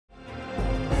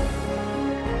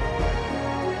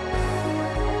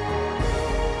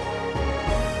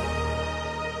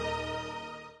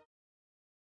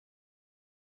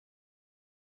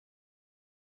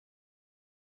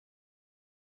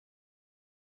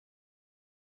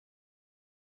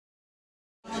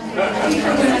I think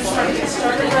we're going to try to get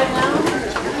started right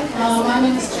now. My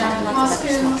name is Janet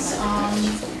Hoskins, and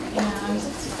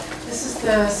this is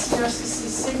the CRCC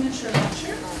signature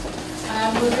lecture.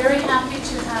 We're very happy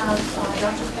to have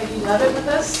Dr. Peggy Levitt with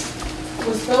us,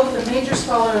 who is both a major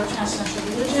scholar of transnational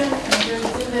religion and a very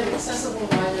vivid, accessible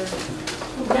writer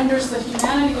who renders the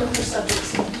humanity of her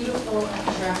subjects in beautiful and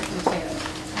graphic detail.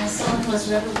 As someone who has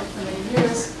read her work for many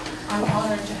years, I'm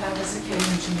honored to have this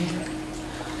occasion to meet her.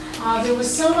 There was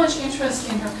so much interest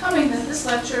in her coming that this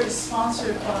lecture is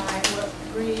sponsored by what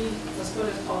Bree was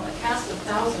going to call a cast of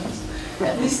thousands,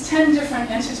 at least 10 different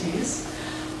entities.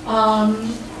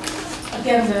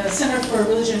 Again, the Center for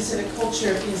Religion and Civic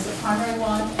Culture is the primary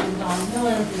one, and Don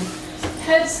Miller, who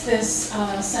heads this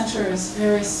center, is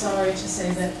very sorry to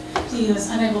say that he is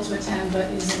unable to attend, but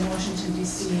is in Washington,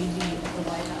 D.C., being at the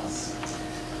White House.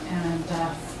 And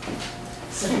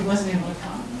so he wasn't able to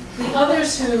come. The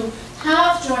others who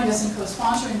have joined us in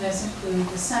co-sponsoring this include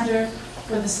the Center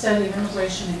for the Study of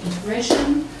Immigration and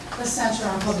Integration, the Center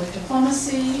on Public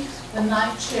Diplomacy, the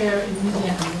Knight Chair in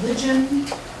Media and Religion,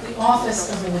 the Office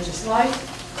of Religious Life,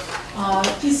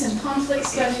 Peace and Conflict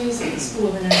Studies at the School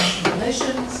of International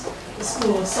Relations, the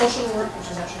School of Social Work,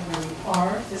 which is actually where we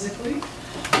are physically,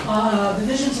 the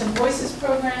Visions and Voices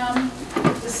Program,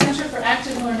 the Center for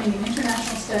Active Learning and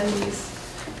International Studies,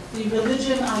 the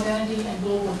Religion, Identity, and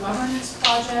Global Governance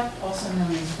Project, also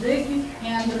known as RIG,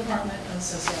 and the Department of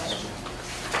Sociology.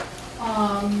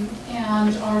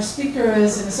 And our speaker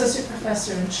is an associate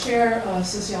professor and chair of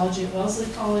sociology at Wellesley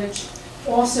College,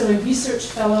 also a research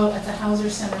fellow at the Hauser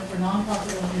Center for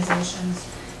Nonprofit Organizations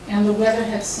and the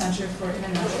Weatherhead Center for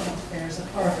International Affairs at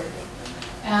Harvard.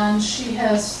 And she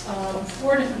has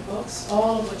 4 different books,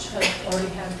 all of which have already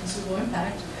had a considerable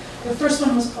impact. The first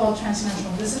one was called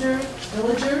Transnational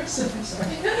Villagers,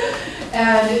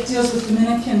 and it deals with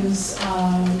Dominicans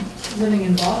living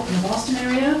in the Boston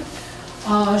area.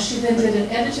 She then did an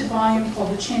edited volume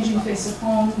called The Changing Face of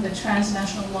Home, The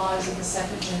Transnational Lives of the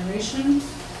Second Generation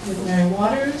with Mary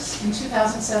Waters. In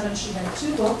 2007, she had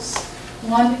 2 books.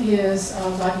 One is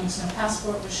God Needs No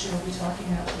Passport, which she will be talking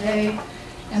about today,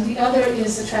 and the other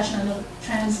is the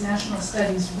Transnational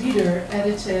Studies Reader,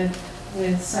 edited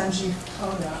with Sanjeev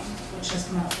Kaura, which has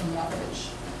come out from Routledge.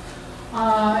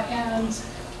 And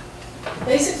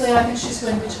basically, I think she's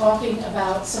going to be talking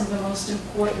about some of the most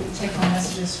important take-home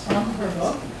messages from her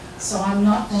book. So I'm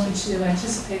not going to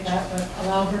anticipate that, but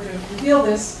allow her to reveal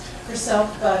this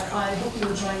herself. But I hope you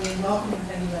will join me in welcoming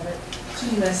Peggy Levitt to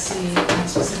USC, and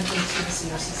specifically to the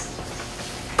CRCC.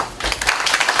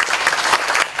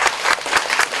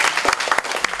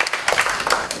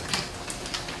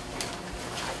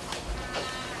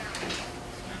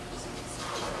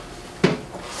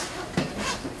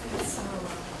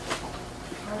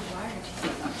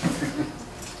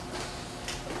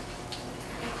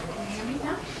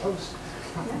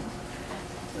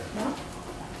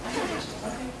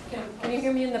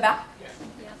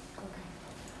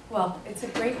 Well, it's a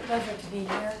great pleasure to be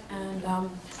here, and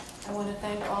I want to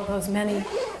thank all those many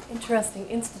interesting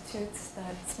institutes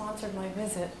that sponsored my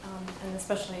visit, and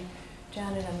especially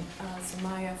Janet and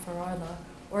Sumaya for all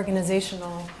the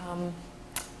organizational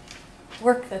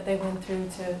work that they went through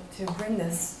to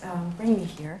bring me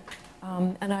here.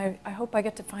 And I hope I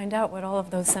get to find out what all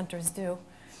of those centers do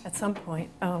at some point,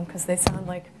 because they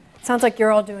sounds like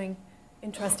you're all doing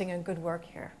interesting and good work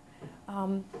here.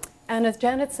 And as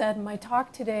Janet said, my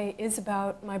talk today is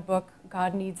about my book,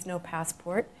 God Needs No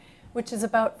Passport, which is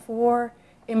about 4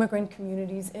 immigrant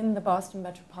communities in the Boston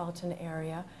metropolitan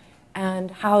area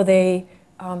and how they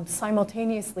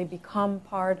simultaneously become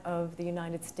part of the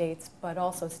United States, but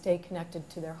also stay connected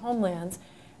to their homelands,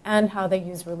 and how they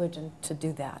use religion to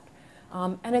do that.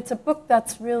 And it's a book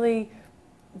that's really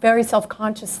very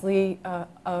self-consciously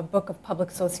a book of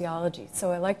public sociology.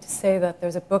 So I like to say that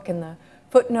there's a book in the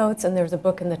footnotes and there's a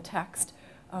book in the text,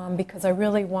 because I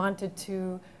really wanted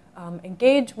to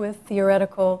engage with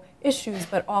theoretical issues,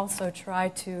 but also try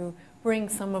to bring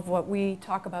some of what we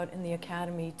talk about in the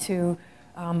academy to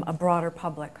a broader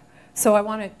public. So I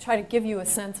want to try to give you a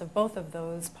sense of both of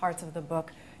those parts of the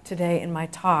book today in my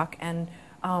talk, and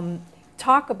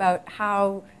talk about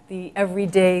how the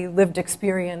everyday lived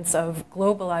experience of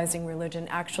globalizing religion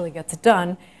actually gets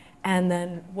done, and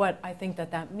then what I think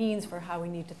that means for how we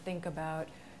need to think about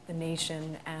the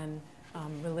nation and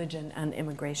religion and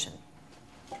immigration.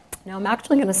 Now, I'm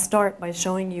actually going to start by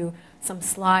showing you some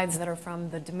slides that are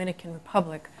from the Dominican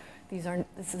Republic.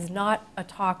 This is not a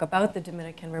talk about the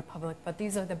Dominican Republic, but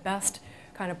these are the best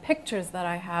kind of pictures that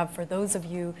I have for those of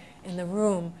you in the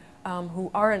room who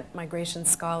aren't migration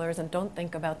scholars and don't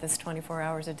think about this 24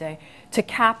 hours a day, to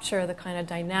capture the kind of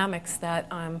dynamics that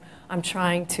I'm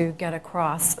trying to get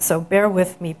across. So bear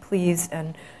with me, please,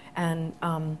 and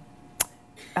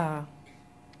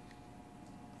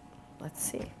let's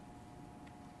see.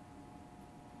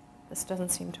 This doesn't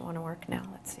seem to want to work now.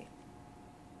 Let's see.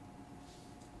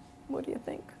 What do you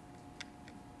think?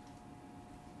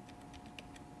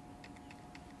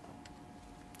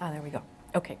 Ah, there we go.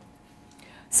 Okay.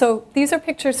 So these are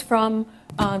pictures from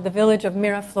the village of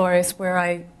Miraflores, where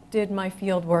I did my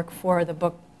field work for the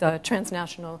book, The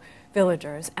Transnational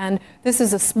Villagers. And this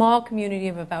is a small community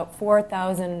of about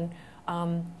 4,000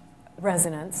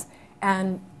 residents.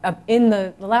 And in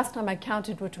the last time I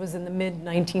counted, which was in the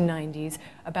mid-1990s,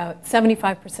 about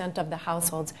 75% of the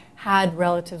households had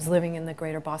relatives living in the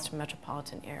greater Boston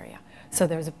metropolitan area. So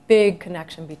there's a big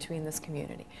connection between this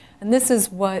community. And this is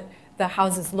what the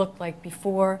houses looked like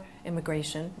before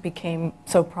immigration became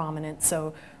so prominent.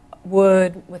 So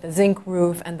wood with a zinc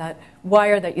roof, and that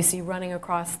wire that you see running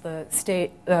across the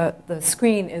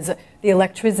screen is the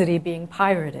electricity being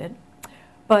pirated.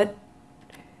 But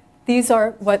these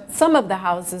are what some of the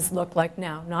houses look like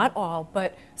now. Not all,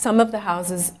 but some of the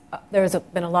houses, there's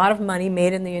been a lot of money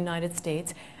made in the United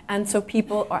States, and so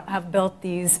people have built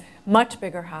these much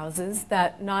bigger houses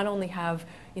that not only have,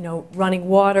 you know, running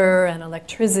water and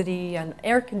electricity and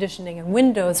air conditioning and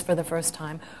windows for the first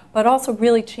time, but also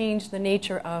really change the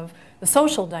nature of the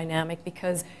social dynamic,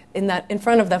 because in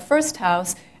front of the first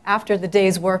house, after the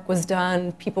day's work was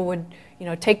done, people would, you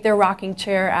know, take their rocking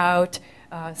chair out,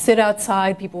 sit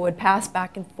outside, people would pass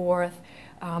back and forth.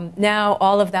 Now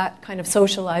all of that kind of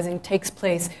socializing takes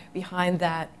place behind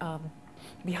that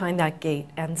gate,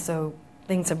 and so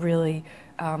things have really,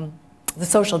 the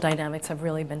social dynamics have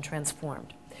really been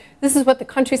transformed. This is what the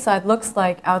countryside looks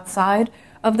like outside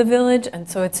of the village, and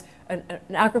so it's an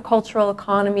agricultural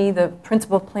economy. The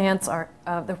principal plants are,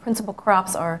 the principal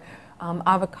crops are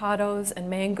avocados and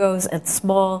mangoes and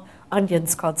small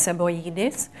onions called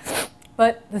cebollines.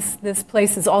 But this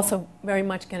place is also very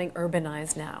much getting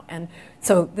urbanized now. And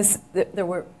so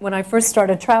when I first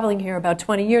started traveling here about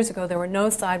 20 years ago, there were no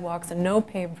sidewalks and no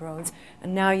paved roads.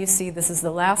 And now you see this is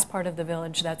the last part of the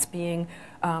village that's being,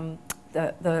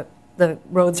 the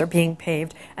roads are being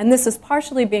paved. And this is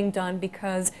partially being done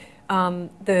because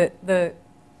the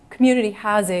community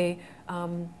has a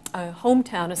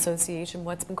hometown association,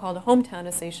 what's been called a hometown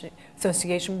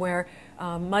association, where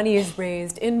money is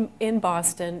raised in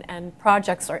Boston and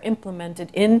projects are implemented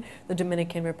in the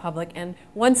Dominican Republic. And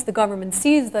once the government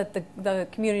sees that the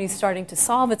community is starting to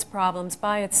solve its problems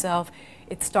by itself,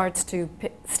 it starts to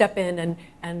step in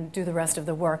and do the rest of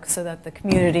the work so that the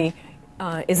community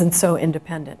isn't so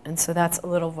independent. And so that's a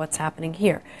little of what's happening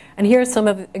here. And here are some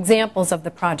of the examples of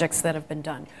the projects that have been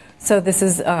done. So this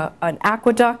is an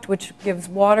aqueduct, which gives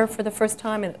water for the first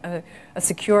time, a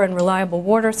secure and reliable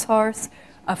water source.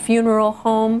 A funeral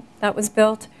home that was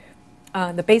built,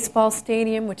 the baseball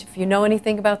stadium, which if you know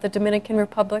anything about the Dominican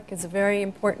Republic is a very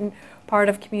important part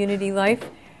of community life,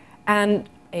 and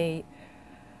a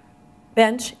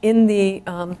bench in the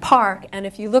park. And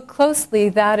if you look closely,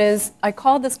 that is, I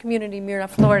call this community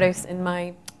Miraflores in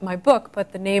my book,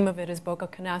 but the name of it is Boca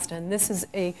Canasta. And this is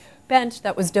a bench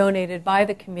that was donated by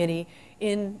the committee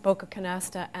in Boca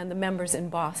Canasta and the members in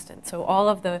Boston. So all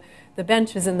of the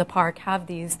benches in the park have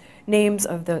these names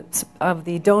of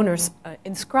the donors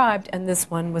inscribed, and this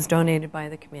one was donated by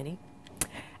the committee.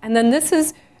 And then this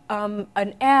is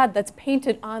an ad that's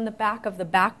painted on the back of the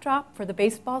backdrop for the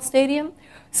baseball stadium.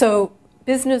 So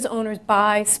business owners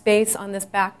buy space on this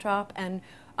backdrop and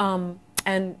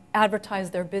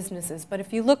advertise their businesses. But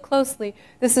if you look closely,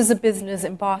 this is a business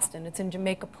in Boston. It's in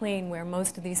Jamaica Plain, where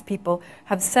most of these people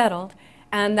have settled.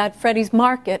 And that Freddy's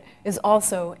Market is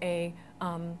also a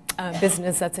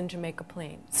business that's in Jamaica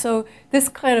Plain. So this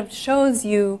kind of shows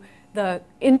you the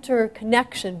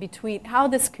interconnection between how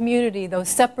this community, though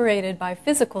separated by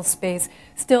physical space,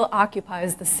 still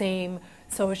occupies the same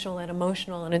social and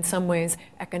emotional and in some ways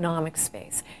economic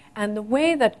space. And the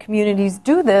way that communities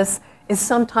do this is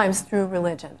sometimes through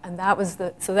religion. And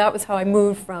so that was how I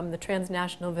moved from the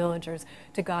Transnational Villagers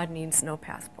to God Needs No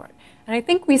Passport. And I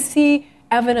think we see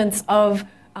evidence of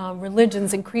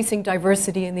religions increasing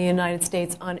diversity in the United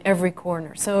States on every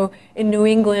corner. So in New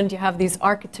England, you have these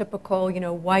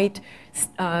archetypical, white,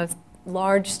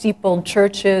 large steepled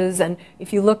churches, and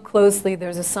if you look closely,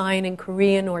 there's a sign in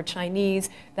Korean or Chinese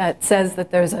that says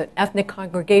that there's an ethnic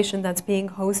congregation that's being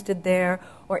hosted there.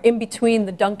 Or in between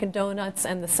the Dunkin' Donuts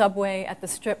and the Subway at the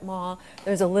strip mall,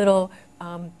 there's a little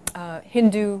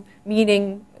Hindu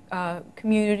meeting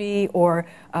community or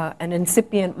an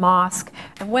incipient mosque.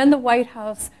 And when the White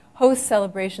House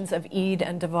post-celebrations of Eid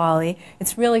and Diwali.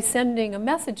 It's really sending a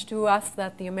message to us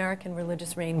that the American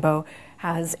religious rainbow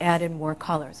has added more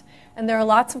colors. And there are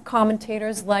lots of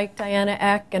commentators like Diana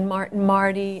Eck and Martin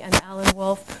Marty and Alan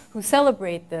Wolfe who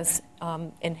celebrate this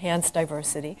enhanced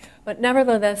diversity. But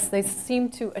nevertheless, they seem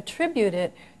to attribute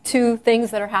it to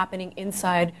things that are happening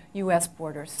inside U.S.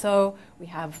 borders. So we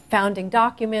have founding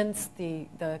documents, the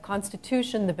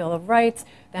Constitution, the Bill of Rights,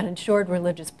 that ensured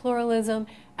religious pluralism.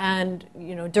 And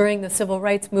during the civil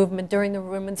rights movement, during the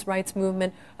women's rights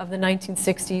movement of the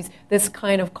 1960s, this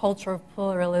kind of culture of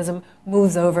pluralism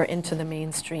moves over into the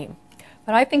mainstream.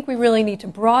 But I think we really need to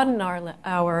broaden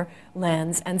our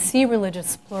lens and see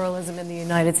religious pluralism in the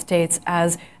United States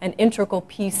as an integral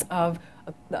piece of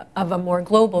a more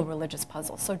global religious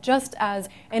puzzle. So just as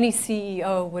any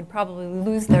CEO would probably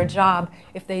lose their job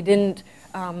if they didn't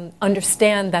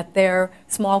understand that their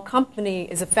small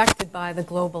company is affected by the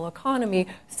global economy,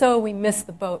 so we miss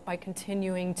the boat by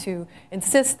continuing to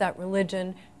insist that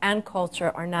religion and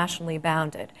culture are nationally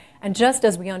bounded. And just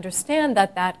as we understand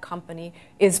that that company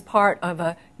is part of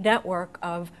a network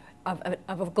of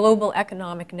a global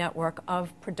economic network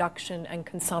of production and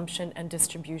consumption and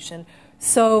distribution,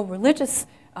 so religious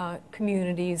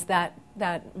communities, that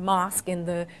mosque in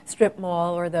the strip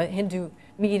mall or the Hindu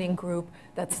meeting group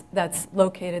that's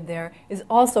located there, is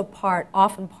also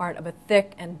often part of a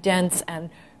thick and dense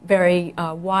and very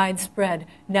widespread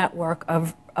network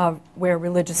of where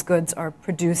religious goods are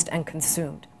produced and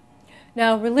consumed.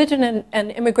 Now, religion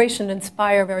and immigration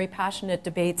inspire very passionate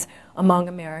debates among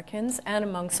Americans and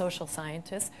among social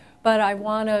scientists, but I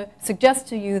want to suggest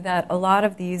to you that a lot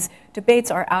of these debates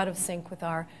are out of sync with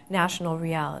our national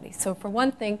reality. So for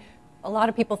one thing, a lot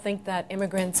of people think that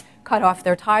immigrants cut off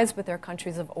their ties with their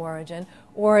countries of origin,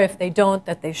 or if they don't,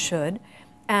 that they should,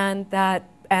 and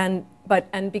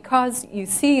because you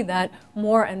see that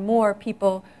more and more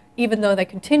people, even though they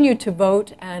continue to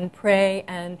vote and pray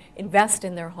and invest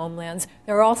in their homelands,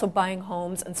 they're also buying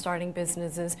homes and starting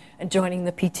businesses and joining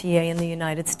the PTA in the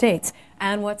United States.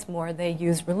 And what's more, they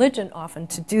use religion often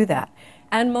to do that.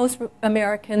 And most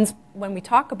Americans, when we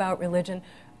talk about religion,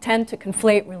 tend to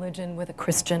conflate religion with a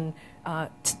Christian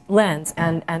lens,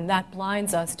 and that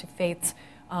blinds us to faith's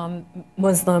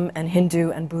Muslim and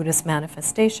Hindu and Buddhist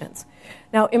manifestations.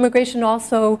 Now, immigration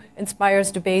also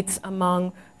inspires debates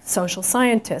among social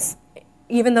scientists.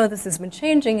 Even though this has been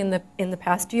changing in the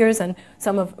past years, and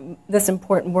some of this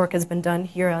important work has been done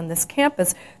here on this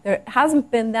campus, there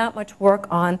hasn't been that much work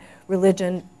on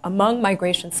religion among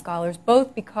migration scholars,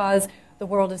 both because the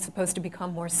world is supposed to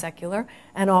become more secular,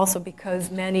 and also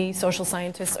because many social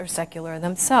scientists are secular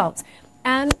themselves.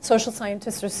 And social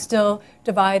scientists are still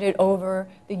divided over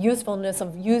the usefulness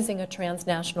of using a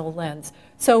transnational lens.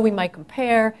 So we might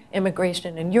compare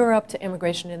immigration in Europe to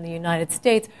immigration in the United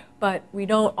States, but we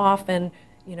don't often,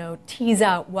 tease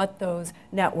out what those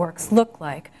networks look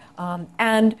like.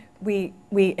 And we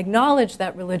acknowledge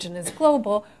that religion is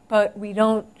global, but we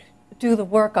don't do the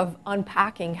work of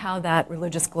unpacking how that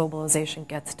religious globalization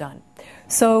gets done.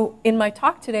 So in my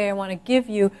talk today, I want to give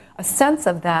you a sense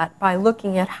of that by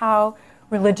looking at how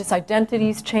religious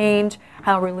identities change,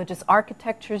 how religious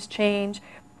architectures change,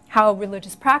 how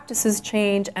religious practices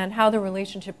change, and how the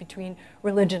relationship between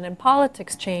religion and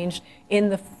politics changed in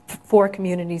the four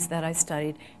communities that I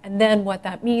studied, and then what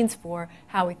that means for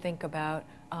how we think about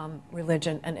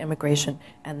religion and immigration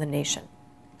and the nation.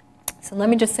 So let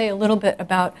me just say a little bit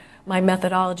about my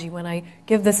methodology. When I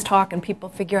give this talk and people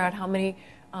figure out how many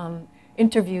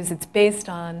interviews it's based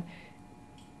on,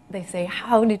 they say,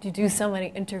 how did you do so many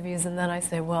interviews? And then I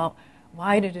say, well,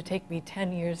 why did it take me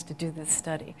 10 years to do this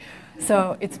study?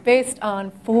 So it's based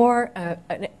on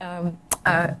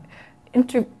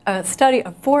a study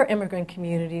of 4 immigrant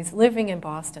communities living in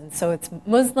Boston. So it's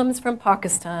Muslims from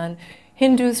Pakistan,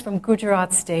 Hindus from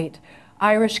Gujarat State,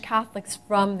 Irish Catholics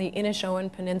from the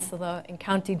Inishowen Peninsula in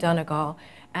County Donegal,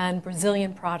 and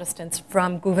Brazilian Protestants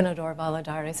from Governador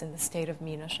Valadares in the state of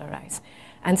Minas Gerais.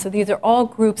 And so these are all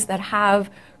groups that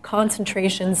have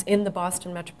concentrations in the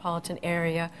Boston metropolitan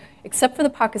area. Except for the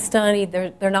Pakistani,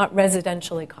 they're not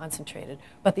residentially concentrated.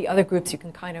 But the other groups, you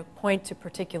can kind of point to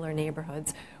particular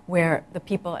neighborhoods where the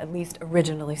people at least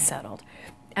originally settled.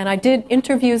 And I did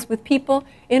interviews with people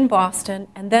in Boston,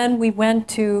 and then we went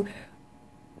to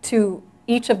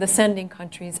each of the sending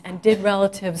countries and did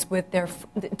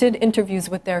interviews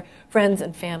with their friends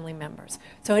and family members.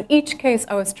 So in each case,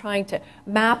 I was trying to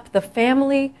map the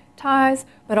family ties,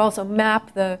 but also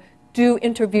map the do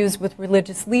interviews with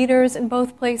religious leaders in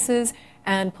both places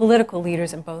and political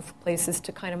leaders in both places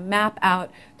to kind of map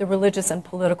out the religious and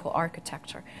political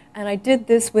architecture. And I did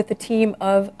this with a team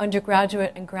of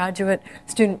undergraduate and graduate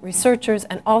student researchers,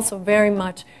 and also very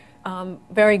much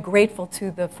very grateful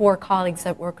to the 4 colleagues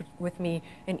that worked with me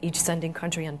in each sending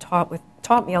country and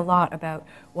taught me a lot about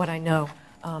what I know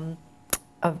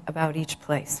about each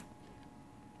place.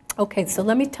 Okay, so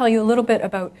let me tell you a little bit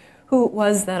about who it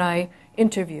was that I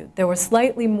interviewed. There were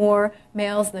slightly more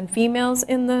males than females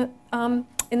in the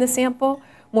sample.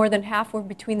 More than half were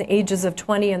between the ages of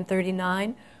 20 and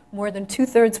 39. More than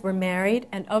 2/3 were married,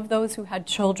 and of those who had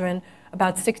children,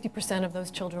 about 60% of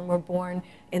those children were born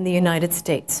in the United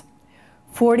States.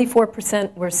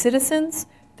 44% were citizens,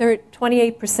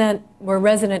 28% were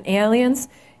resident aliens,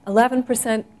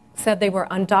 11% said they were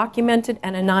undocumented,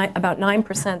 and about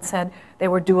 9% said they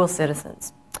were dual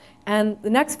citizens. And the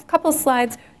next couple of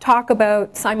slides talk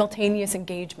about simultaneous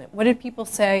engagement. What did people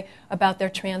say about their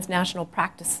transnational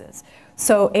practices?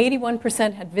 So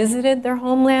 81% had visited their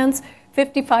homelands,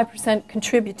 55%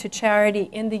 contribute to charity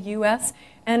in the US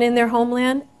and in their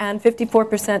homeland, and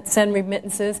 54% send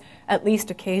remittances at least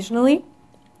occasionally.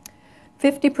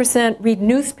 50% read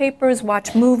newspapers,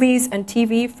 watch movies and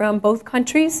TV from both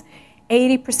countries.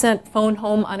 80% phone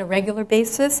home on a regular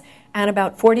basis, and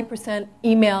about 40%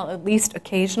 email at least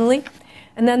occasionally.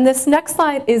 And then this next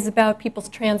slide is about people's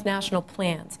transnational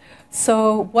plans.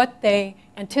 So what they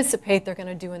anticipate they're going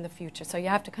to do in the future. So you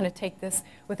have to kind of take this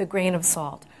with a grain of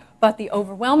salt. But the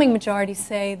overwhelming majority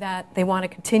say that they want to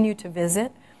continue to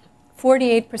visit.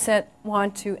 48%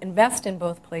 want to invest in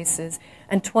both places,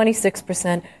 and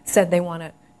 26% said they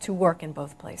want to work in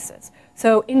both places.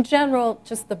 So in general,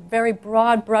 just the very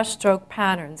broad brushstroke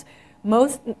patterns.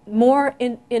 More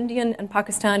Indian and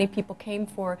Pakistani people came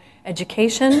for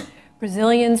education.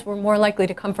 Brazilians were more likely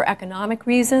to come for economic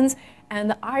reasons. And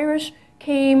the Irish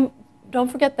came,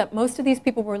 don't forget that most of these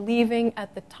people were leaving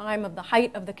at the time of the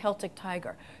height of the Celtic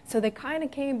Tiger. So they kind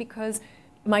of came because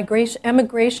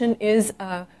emigration is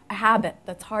a habit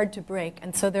that's hard to break.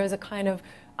 And so there's a kind of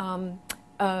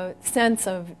a sense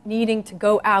of needing to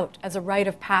go out as a rite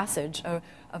of passage,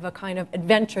 of a kind of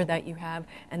adventure that you have,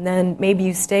 and then maybe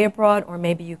you stay abroad or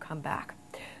maybe you come back.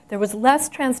 There was less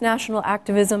transnational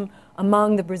activism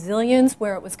among the Brazilians,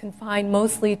 where it was confined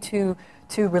mostly to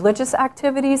religious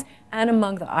activities, and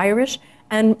among the Irish.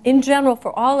 And in general,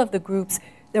 for all of the groups,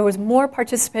 there was more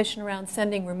participation around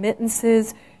sending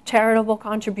remittances, charitable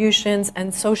contributions,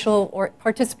 and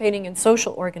participating in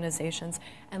social organizations,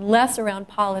 and less around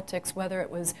politics, whether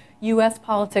it was US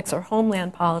politics or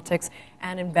homeland politics,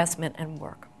 and investment and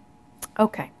work.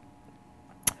 Okay.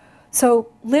 So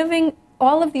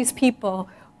all of these people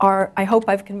are, I hope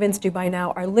I've convinced you by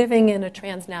now, are living in a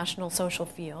transnational social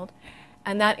field,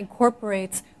 and that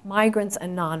incorporates migrants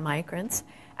and non-migrants.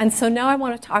 And so now I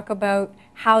want to talk about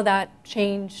how that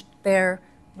changed their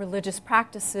religious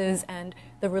practices and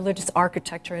the religious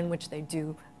architecture in which they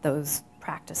do those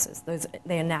practices,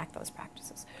 they enact those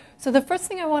practices. So the first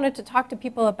thing I wanted to talk to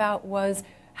people about was,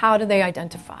 how do they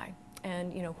identify?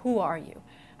 And who are you?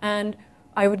 And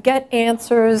I would get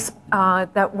answers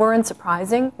that weren't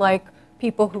surprising, like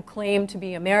people who claim to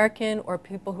be American or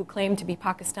people who claim to be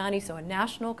Pakistani, so a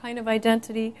national kind of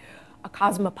identity, a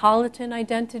cosmopolitan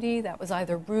identity that was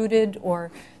either rooted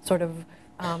or sort of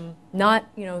not,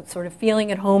 sort of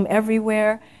feeling at home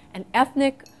everywhere, an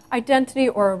ethnic identity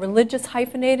or a religious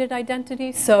hyphenated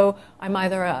identity. So I'm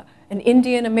either an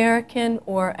Indian American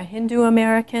or a Hindu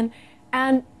American,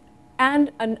 and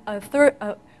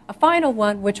a final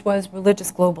one, which was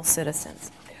religious global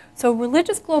citizens. So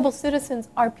religious global citizens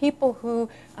are people who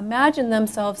imagine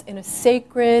themselves in a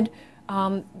sacred,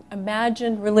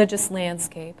 imagined religious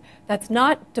landscape that's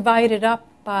not divided up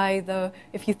by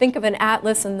if you think of an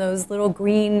atlas and those little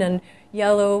green and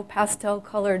yellow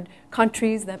pastel-colored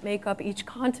countries that make up each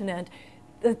continent,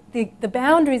 the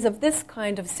boundaries of this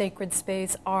kind of sacred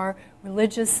space are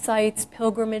religious sites,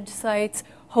 pilgrimage sites,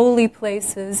 holy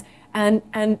places, and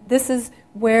this is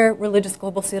where religious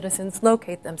global citizens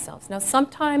locate themselves. Now,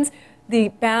 sometimes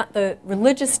the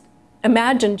religious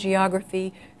imagined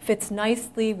geography fits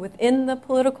nicely within the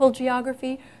political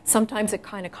geography. Sometimes it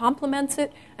kind of complements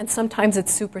it, and sometimes it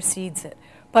supersedes it.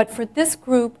 But for this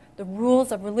group, the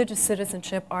rules of religious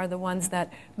citizenship are the ones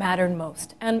that mattered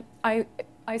most. And I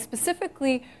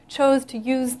specifically chose to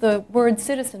use the word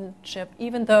citizenship,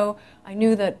 even though I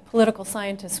knew that political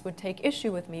scientists would take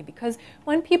issue with me, because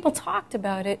when people talked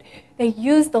about it, they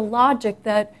used the logic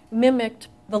that mimicked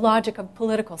the logic of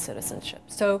political citizenship.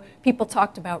 So people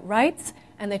talked about rights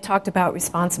and they talked about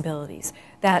responsibilities,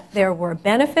 that there were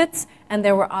benefits and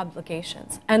there were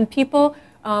obligations. And people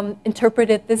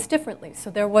interpreted this differently. So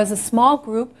there was a small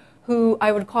group who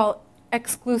I would call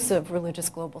exclusive religious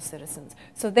global citizens.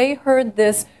 So they heard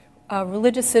this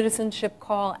religious citizenship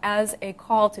call as a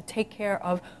call to take care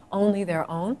of only their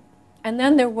own. And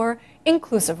then there were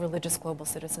inclusive religious global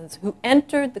citizens who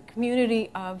entered the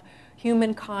community of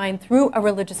humankind through a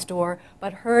religious door,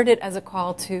 but heard it as a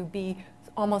call to be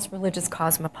almost religious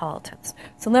cosmopolitans.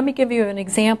 So let me give you an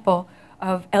example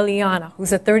of Eliana,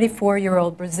 who's a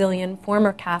 34-year-old Brazilian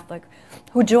former Catholic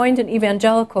who joined an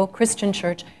evangelical Christian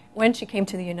church when she came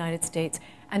to the United States,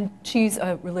 and she's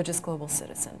a religious global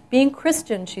citizen. Being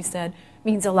Christian, she said,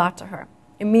 means a lot to her.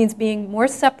 It means being more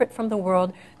separate from the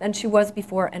world than she was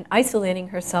before and isolating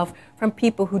herself from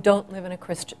people who don't live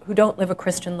a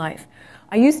Christian life.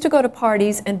 I used to go to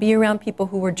parties and be around people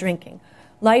who were drinking.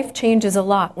 Life changes a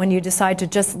lot when you decide to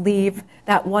just leave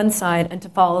that one side and to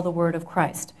follow the word of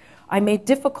Christ. I made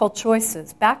difficult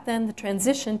choices. Back then, the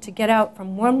transition to get out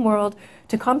from one world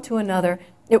to come to another,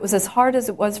 it was as hard as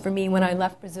it was for me when I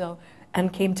left Brazil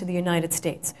and came to the United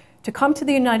States. To come to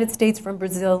the United States from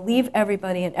Brazil, leave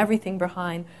everybody and everything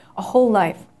behind, a whole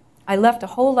life. I left a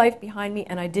whole life behind me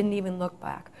and I didn't even look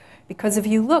back. Because if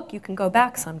you look, you can go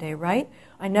back someday, right?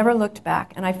 I never looked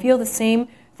back, and I feel the same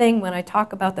thing when I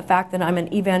talk about the fact that I'm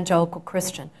an evangelical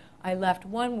Christian. I left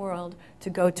one world to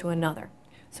go to another.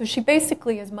 So she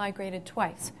basically has migrated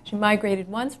twice. She migrated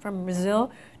once from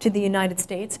Brazil to the United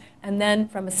States, and then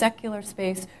from a secular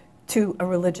space to a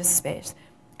religious space.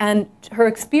 And her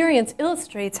experience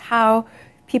illustrates how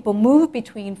people move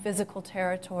between physical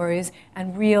territories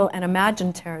and real and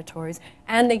imagined territories,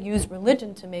 and they use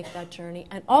religion to make that journey,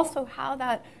 and also how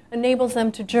that enables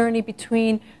them to journey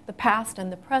between the past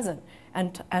and the present,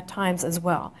 and at times as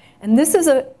well. And this is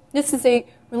a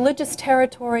religious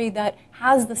territory that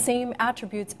has the same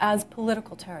attributes as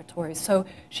political territories. So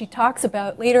she talks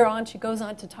about, later on, she goes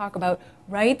on to talk about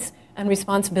rights and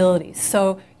responsibilities.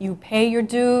 So you pay your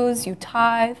dues, you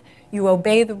tithe, you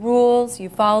obey the rules, you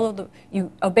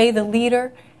obey the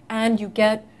leader, and you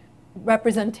get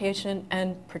representation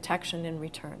and protection in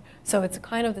return. So it's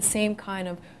kind of the same kind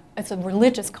of, it's a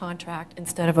religious contract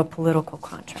instead of a political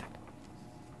contract.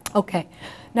 Okay,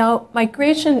 now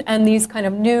migration and these kind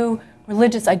of new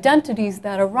religious identities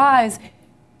that arise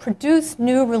produce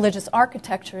new religious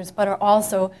architectures, but are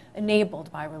also enabled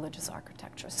by religious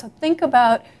architecture. So think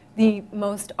about the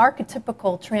most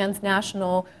archetypical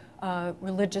transnational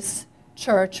religious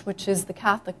church, which is the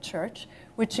Catholic Church,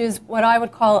 which is what I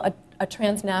would call a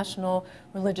transnational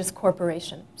religious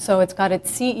corporation. So it's got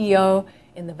its CEO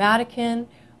in the Vatican,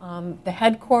 the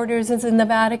headquarters is in the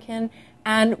Vatican,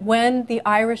 and when the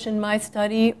Irish in my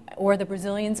study, or the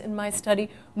Brazilians in my study,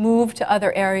 move to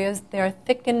other areas, they're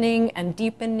thickening and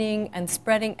deepening and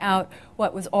spreading out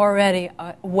what was already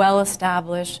a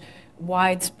well-established,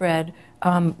 widespread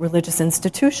religious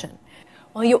institution.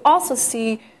 Well, you also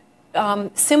see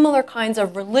similar kinds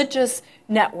of religious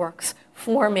networks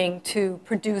forming to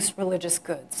produce religious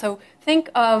goods. So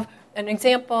think of an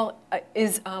example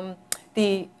is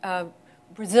the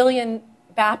Brazilian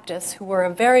Baptists, who were a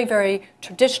very, very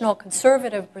traditional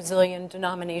conservative Brazilian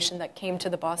denomination that came to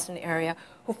the Boston area,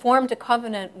 who formed a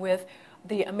covenant with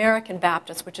the American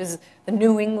Baptists, which is the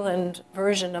New England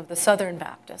version of the Southern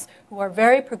Baptists, who are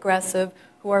very progressive,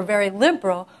 who are very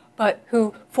liberal, but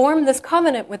who form this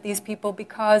covenant with these people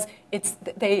because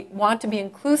they want to be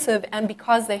inclusive and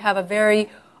because they have a very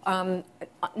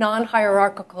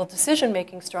non-hierarchical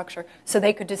decision-making structure, so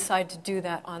they could decide to do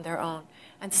that on their own.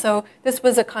 And so this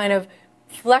was a kind of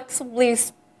flexibly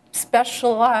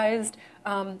specialized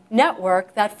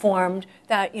network that formed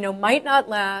that might not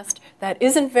last, that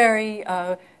isn't very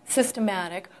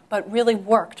systematic, but really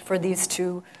worked for these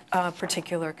two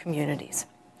particular communities.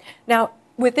 Now,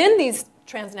 within these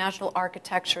transnational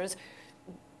architectures,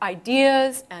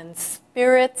 ideas and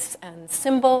spirits and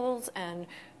symbols and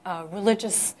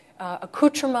religious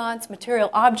accoutrements, material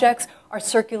objects are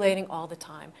circulating all the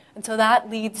time. And so that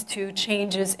leads to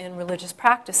changes in religious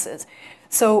practices.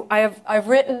 So I've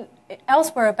written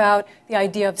elsewhere about the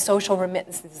idea of social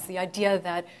remittances, the idea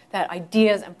that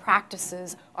ideas and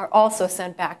practices are also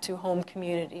sent back to home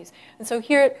communities. And so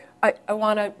here I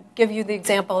want to give you the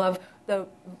example of the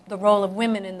role of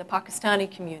women in the Pakistani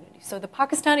community. So the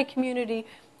Pakistani community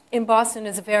in Boston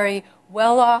is a very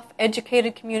well-off,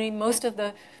 educated community. Most of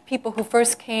the people who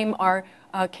first came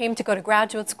came to go to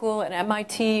graduate school at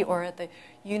MIT or at the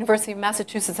University of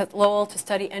Massachusetts at Lowell to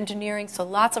study engineering. So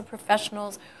lots of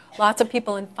professionals, lots of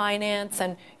people in finance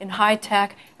and in high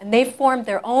tech. And they formed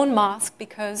their own mosque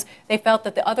because they felt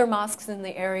that the other mosques in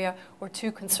the area were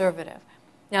too conservative.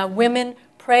 Now, women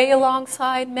pray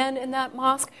alongside men in that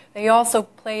mosque. They also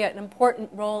play an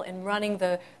important role in running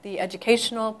the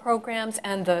educational programs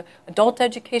and the adult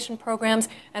education programs,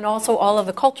 and also all of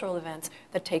the cultural events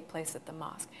that take place at the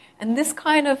mosque. And this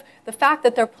kind of, the fact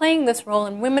that they're playing this role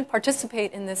and women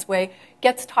participate in this way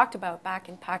gets talked about back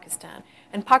in Pakistan.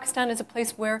 And Pakistan is a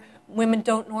place where women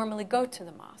don't normally go to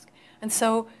the mosque. And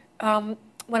so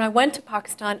when I went to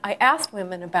Pakistan, I asked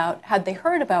women about, had they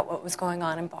heard about what was going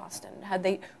on in Boston? Had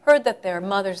they heard that their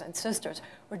mothers and sisters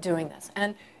were doing this?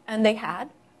 And they had.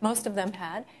 Most of them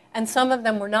had. And some of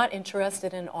them were not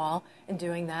interested in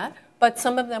doing that. But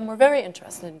some of them were very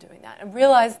interested in doing that and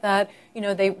realized that, you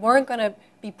know, they weren't going to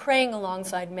be praying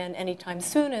alongside men anytime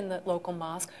soon in the local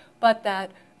mosque, but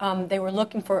that they were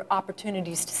looking for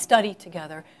opportunities to study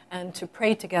together and to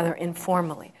pray together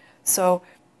informally. So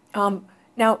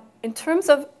now, in terms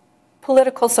of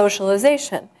political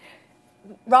socialization,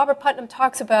 Robert Putnam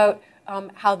talks about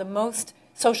how the most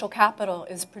social capital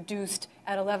is produced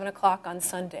at 11 o'clock on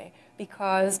Sunday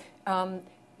because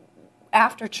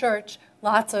after church,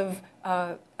 lots of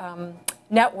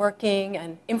networking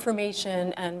and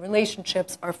information and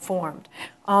relationships are formed.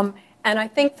 And I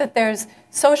think that there's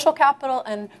social capital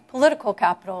and political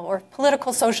capital, or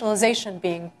political socialization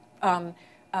being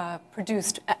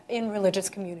produced in religious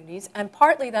communities, and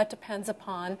partly that depends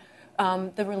upon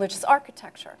the religious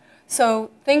architecture.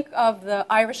 So think of the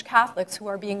Irish Catholics who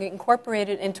are being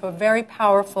incorporated into a very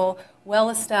powerful,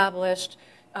 well-established,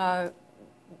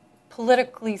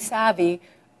 politically savvy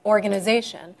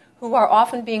organization who are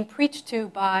often being preached to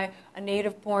by a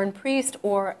native-born priest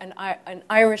or an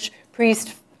Irish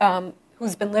priest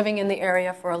who's been living in the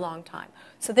area for a long time.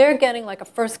 So they're getting like a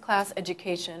first-class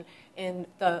education in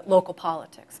the local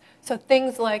politics. So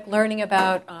things like learning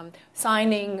about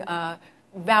signing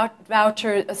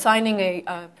signing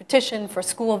a petition for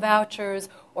school vouchers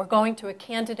or going to a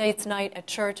candidates' night at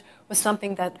church was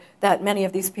something that many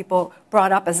of these people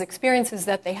brought up as experiences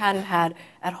that they hadn't had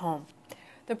at home.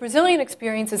 The Brazilian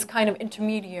experience is kind of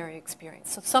intermediary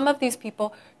experience. So some of these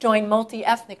people join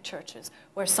multi-ethnic churches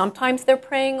where sometimes they're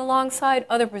praying alongside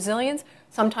other Brazilians,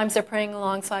 sometimes they're praying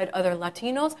alongside other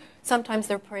Latinos, sometimes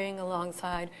they're praying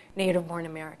alongside native-born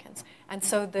Americans. And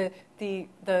so the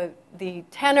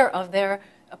tenor of their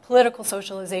political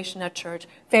socialization at church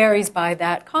varies by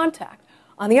that contact.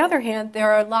 On the other hand,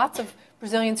 there are lots of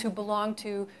Brazilians who belong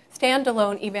to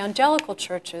standalone evangelical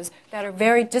churches that are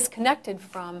very disconnected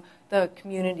from the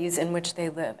communities in which they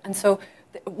live. And so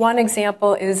one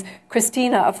example is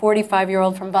Christina, a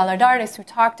 45-year-old from Valadares, who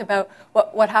talked about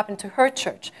what happened to her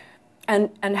church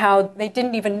and how they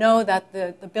didn't even know that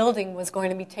the building was going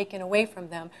to be taken away from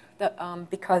them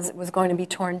because it was going to be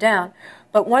torn down.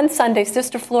 But one Sunday,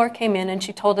 Sister Flor came in and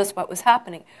she told us what was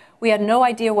happening. We had no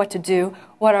idea what to do,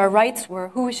 what our rights were,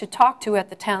 who we should talk to at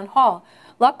the town hall.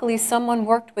 Luckily, someone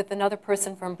worked with another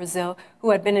person from Brazil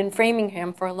who had been in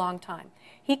Framingham for a long time.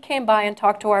 He came by and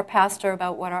talked to our pastor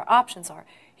about what our options are.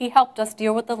 He helped us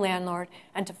deal with the landlord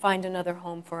and to find another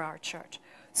home for our church.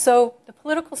 So the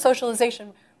political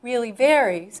socialization really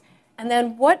varies. And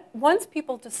then once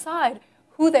people decide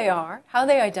who they are, how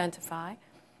they identify,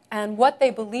 and what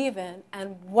they believe in,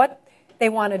 and what they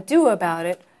want to do about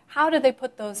it, how do they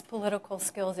put those political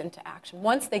skills into action?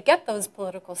 Once they get those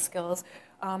political skills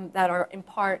that are in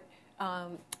part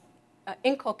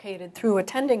inculcated through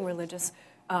attending religious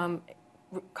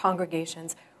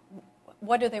congregations,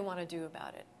 what do they want to do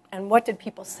about it? And what did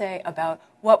people say about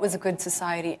what was a good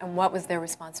society and what was their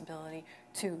responsibility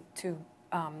to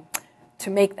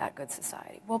make that good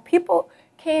society? Well, people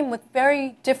came with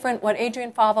very different, what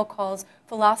Adrian Favell calls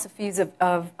philosophies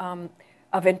of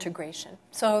integration.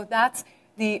 So that's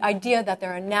the idea that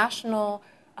there are national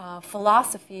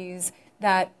philosophies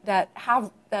that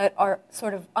are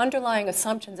sort of underlying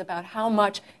assumptions about how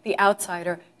much the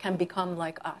outsider can become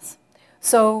like us.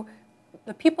 So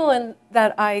the people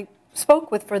that I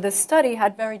spoke with for this study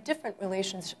had very different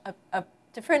relations,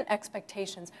 different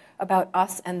expectations about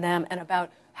us and them and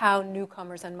about how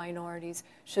newcomers and minorities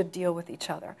should deal with each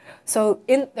other. So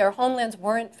their homelands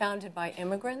weren't founded by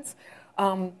immigrants.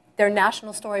 Their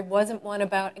national story wasn't one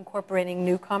about incorporating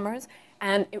newcomers,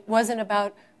 and it wasn't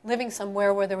about living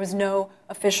somewhere where there was no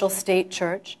official state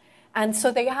church. And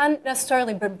so they hadn't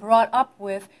necessarily been brought up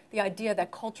with the idea that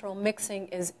cultural mixing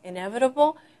is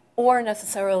inevitable or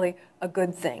necessarily a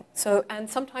good thing. So, and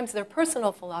sometimes their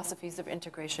personal philosophies of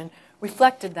integration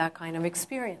reflected that kind of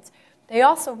experience. They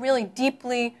also really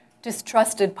deeply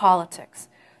distrusted politics.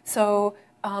 So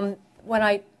when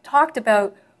I talked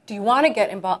about, do you want to get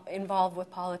involved with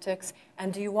politics,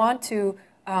 and do you want to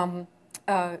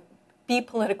be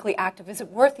politically active? Is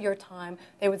it worth your time?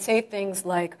 They would say things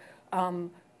like,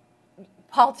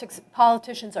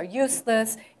 politicians are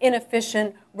useless,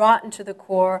 inefficient, rotten to the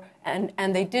core,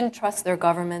 and they didn't trust their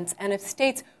governments. And if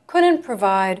states couldn't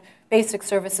provide basic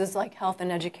services like health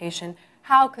and education,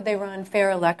 how could they run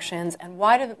fair elections? And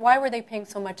why were they paying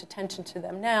so much attention to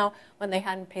them now when they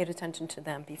hadn't paid attention to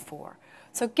them before?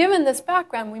 So given this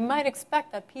background, we might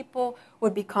expect that people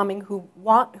would be coming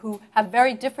who have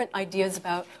very different ideas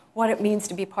about what it means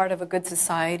to be part of a good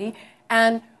society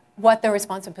and what their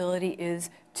responsibility is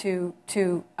to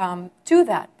do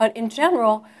that. But in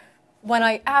general, when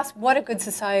I asked what a good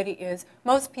society is,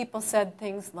 most people said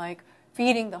things like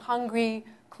feeding the hungry,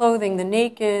 clothing the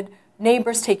naked,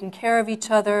 neighbors taking care of each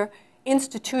other,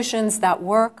 institutions that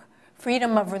work,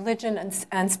 freedom of religion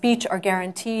and speech are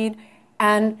guaranteed,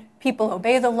 and people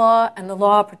obey the law, and the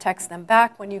law protects them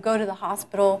back. When you go to the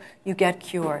hospital, you get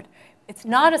cured. It's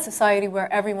not a society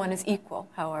where everyone is equal,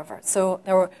 however. So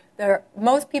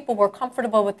most people were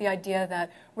comfortable with the idea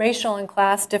that racial and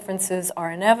class differences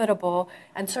are inevitable,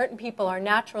 and certain people are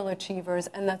natural achievers,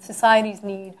 and that societies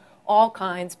need all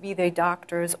kinds, be they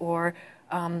doctors or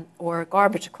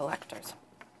garbage collectors.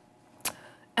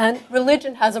 And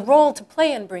religion has a role to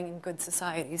play in bringing good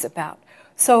societies about.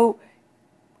 So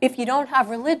if you don't have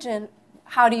religion,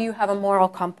 how do you have a moral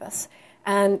compass?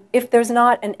 And if there's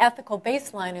not an ethical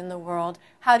baseline in the world,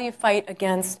 how do you fight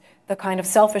against the kind of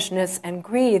selfishness and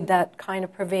greed that kind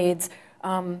of pervades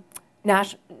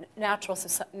national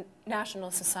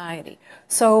society?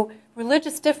 So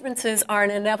religious differences are an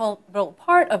inevitable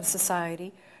part of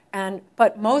society,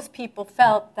 but most people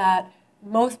felt that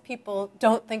most people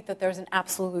don't think that there's an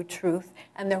absolute truth,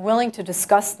 and they're willing to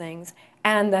discuss things,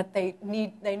 and that they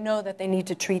know that they need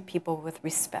to treat people with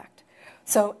respect.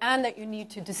 So, and that you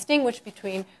need to distinguish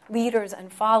between leaders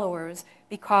and followers,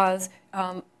 because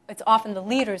it's often the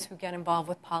leaders who get involved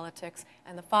with politics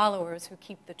and the followers who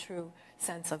keep the true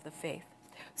sense of the faith.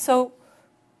 So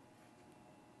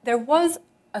there was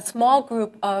a small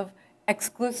group of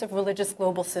exclusive religious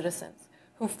global citizens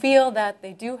who feel that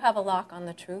they do have a lock on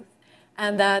the truth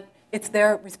and that it's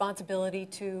their responsibility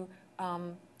to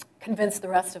convince the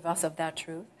rest of us of that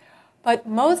truth. But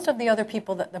most of the other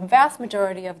people, the vast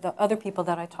majority of the other people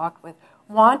that I talked with,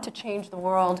 want to change the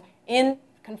world in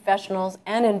confessionals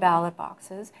and in ballot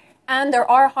boxes. And there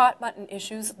are hot-button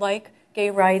issues like gay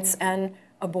rights and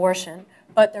abortion,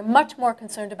 but they're much more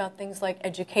concerned about things like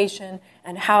education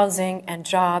and housing and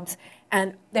jobs,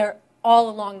 and they're all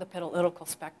along the political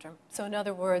spectrum. So in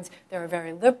other words, there are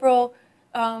very liberal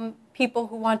people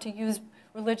who want to use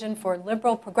religion for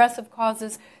liberal, progressive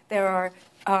causes. There are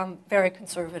very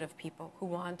conservative people who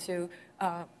want to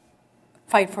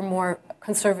fight for more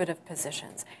conservative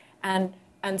positions. And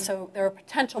so there are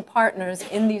potential partners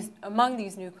among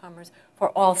these newcomers for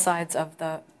all sides of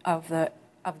the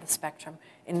spectrum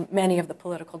in many of the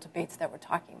political debates that we're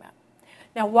talking about.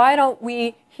 Now, why don't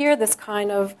we hear this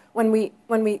kind of, when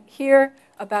we hear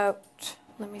about,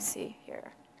 let me see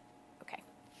here. Okay.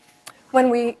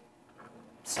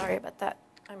 Sorry about that.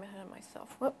 I'm ahead of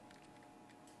myself. Whoop.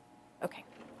 Okay,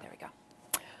 there we go.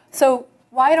 So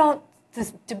why don't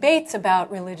the debates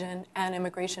about religion and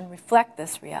immigration reflect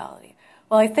this reality?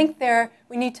 Well, I think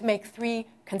we need to make three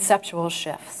conceptual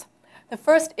shifts. The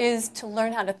first is to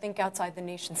learn how to think outside the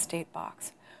nation-state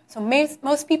box. So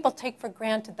most people take for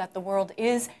granted that the world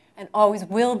is and always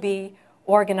will be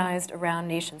organized around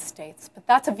nation-states. But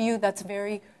that's a view that's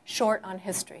very short on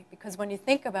history, because when you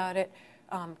think about it,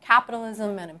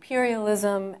 capitalism and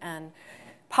imperialism and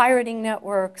pirating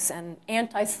networks and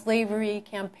anti-slavery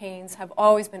campaigns have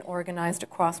always been organized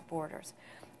across borders.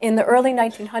 In the early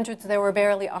 1900s, there were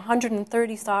barely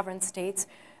 130 sovereign states,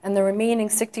 and the remaining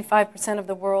 65% of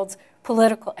the world's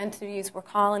political entities were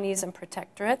colonies and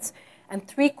protectorates, and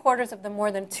 3/4 of the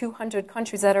more than 200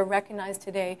 countries that are recognized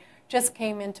today just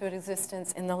came into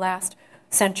existence in the last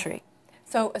century.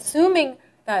 So assuming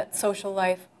that social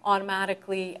life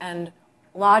automatically and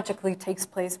logically takes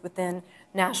place within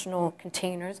national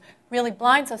containers really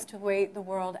blinds us to the way the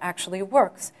world actually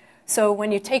works. So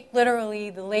when you take literally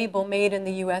the label made in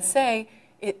the USA,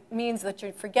 it means that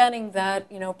you're forgetting that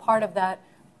part of that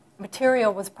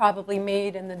material was probably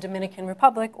made in the Dominican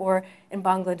Republic or in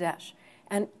Bangladesh.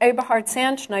 And Eberhard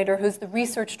Sandschneider, who's the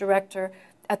research director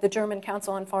at the German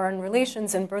Council on Foreign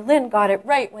Relations in Berlin, got it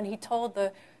right when he told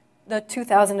the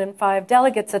 2005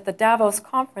 delegates at the Davos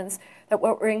conference that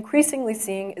what we're increasingly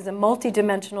seeing is a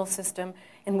multidimensional system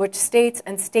in which states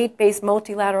and state-based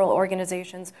multilateral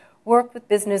organizations work with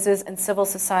businesses and civil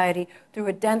society through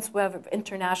a dense web of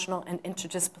international and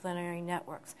interdisciplinary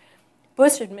networks.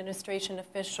 Bush administration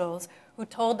officials who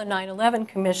told the 9/11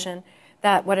 Commission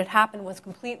that what had happened was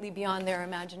completely beyond their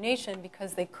imagination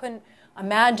because they couldn't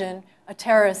imagine a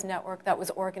terrorist network that was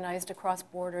organized across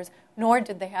borders, nor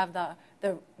did they have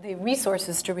the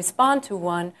resources to respond to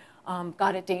one,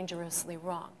 got it dangerously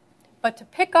wrong. But to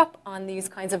pick up on these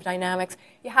kinds of dynamics,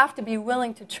 you have to be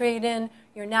willing to trade in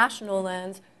your national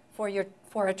lens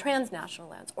for a transnational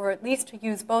lens, or at least to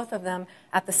use both of them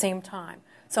at the same time.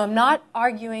 So I'm not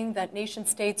arguing that nation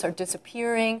states are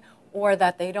disappearing or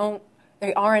that they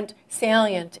aren't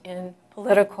salient in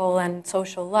political and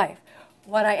social life.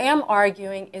 What I am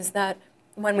arguing is that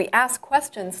when we ask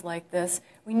questions like this,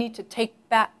 we need to take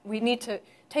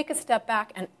a step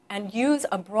back and use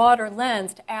a broader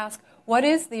lens to ask, what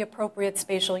is the appropriate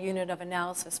spatial unit of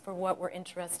analysis for what we're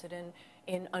interested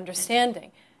in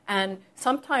understanding? And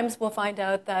sometimes we'll find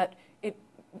out that it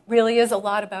really is a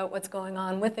lot about what's going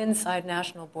on inside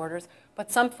national borders,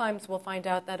 but sometimes we'll find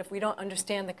out that if we don't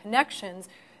understand the connections,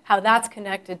 how that's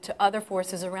connected to other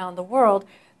forces around the world,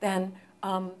 then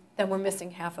we're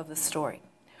missing half of the story.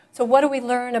 So what do we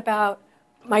learn about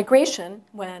migration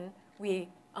when we,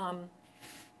 I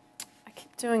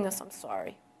keep doing this, I'm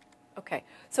sorry. Okay,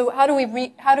 so how do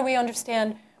we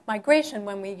understand migration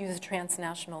when we use a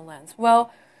transnational lens?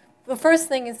 Well, the first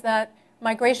thing is that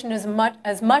migration is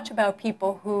as much about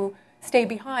people who stay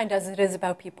behind as it is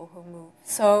about people who move.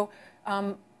 So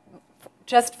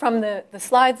just from the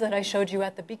slides that I showed you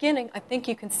at the beginning, I think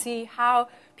you can see how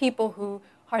people who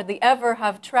hardly ever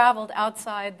have traveled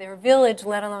outside their village,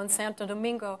 let alone Santo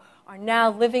Domingo, are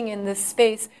now living in this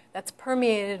space that's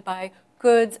permeated by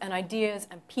goods and ideas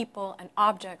and people and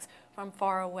objects from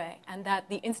far away, and that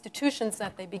the institutions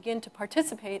that they begin to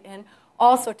participate in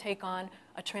also take on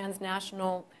a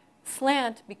transnational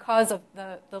slant because of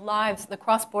the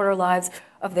cross-border lives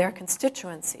of their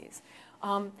constituencies.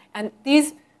 And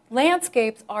these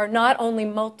landscapes are not only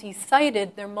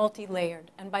multi-sided, they're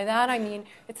multi-layered. And by that I mean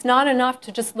it's not enough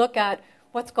to just look at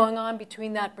what's going on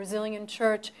between that Brazilian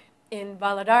church in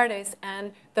Valadares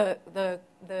and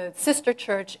the sister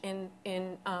church in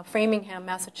Framingham,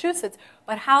 Massachusetts,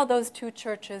 but how those two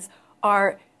churches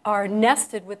are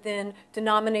nested within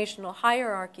denominational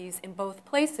hierarchies in both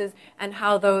places, and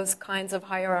how those kinds of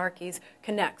hierarchies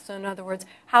connect. So in other words,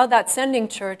 how that sending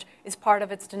church is part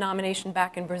of its denomination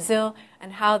back in Brazil,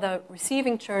 and how the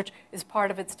receiving church is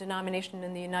part of its denomination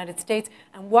in the United States,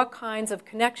 and what kinds of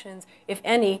connections, if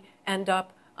any, end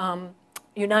up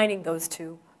uniting those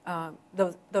two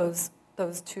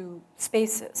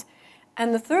spaces.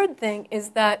 And the third thing is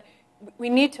that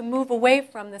we need to move away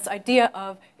from this idea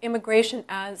of immigration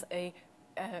as a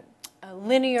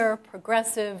linear,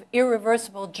 progressive,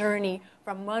 irreversible journey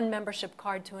from one membership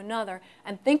card to another,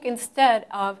 and think instead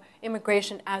of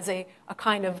immigration as a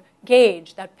kind of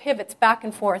gauge that pivots back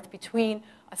and forth between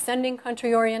a sending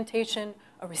country orientation,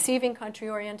 a receiving country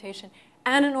orientation,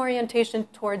 and an orientation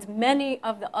towards many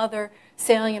of the other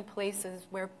salient places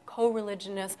where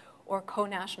co-religionists or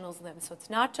co-nationals live. So it's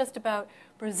not just about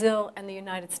Brazil and the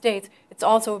United States, it's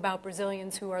also about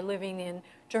Brazilians who are living in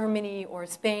Germany or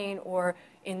Spain or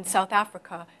in South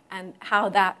Africa, and how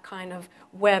that kind of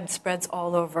web spreads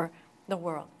all over the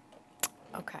world.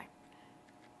 Okay.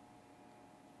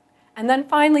 And then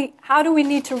finally, how do we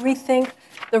need to rethink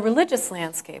the religious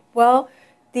landscape? Well,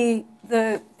 the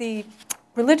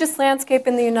religious landscape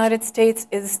in the United States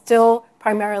is still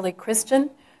primarily Christian.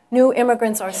 New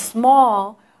immigrants are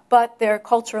small, but their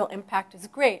cultural impact is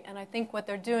great. And I think what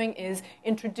they're doing is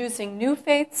introducing new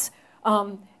faiths,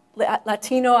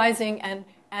 Latinoizing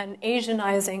and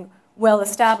Asianizing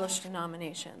well-established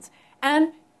denominations.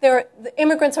 And the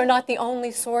immigrants are not the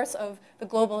only source of the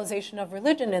globalization of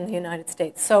religion in the United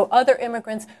States. So other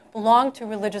immigrants belong to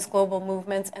religious global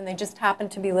movements, and they just happen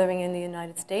to be living in the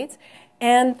United States.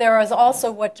 And there is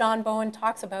also what John Bowen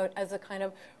talks about as a kind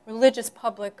of religious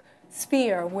public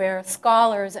sphere where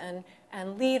scholars and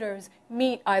leaders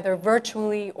meet either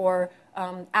virtually or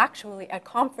actually at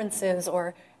conferences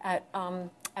or at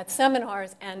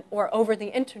seminars or over the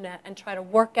internet, and try to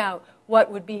work out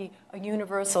what would be a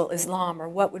universal Islam or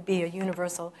what would be a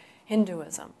universal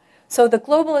Hinduism. So the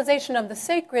globalization of the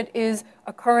sacred is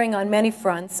occurring on many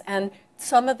fronts, and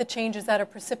some of the changes that are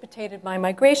precipitated by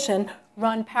migration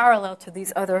run parallel to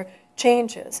these other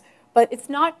changes. But it's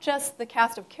not just the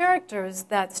cast of characters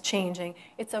that's changing.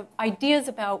 It's ideas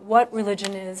about what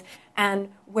religion is and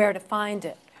where to find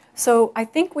it. So I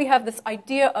think we have this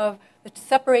idea of the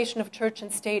separation of church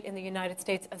and state in the United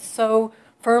States as so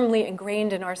firmly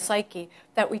ingrained in our psyche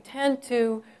that we tend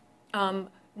to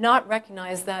not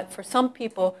recognize that for some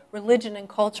people, religion and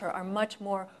culture are much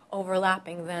more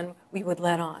overlapping than we would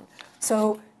let on.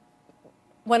 So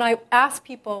when I ask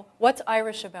people, what's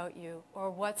Irish about you, or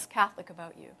what's Catholic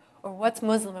about you, or what's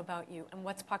Muslim about you, and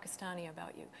what's Pakistani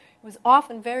about you, it was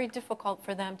often very difficult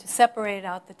for them to separate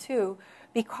out the two,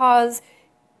 because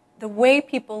the way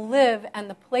people live and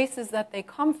the places that they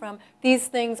come from, these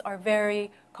things are very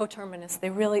coterminous.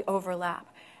 They really overlap.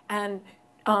 And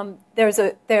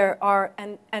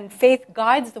and faith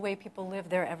guides the way people live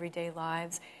their everyday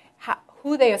lives,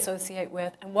 who they associate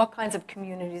with, and what kinds of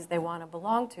communities they want to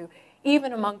belong to,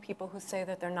 even among people who say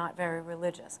that they're not very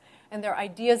religious. And their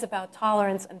ideas about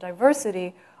tolerance and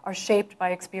diversity are shaped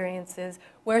by experiences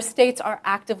where states are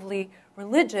actively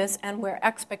religious and where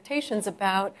expectations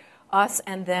about us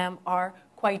and them are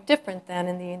quite different than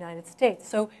in the United States.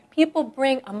 So people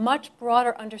bring a much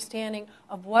broader understanding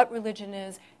of what religion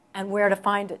is and where to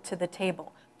find it to the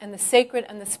table. And the sacred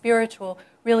and the spiritual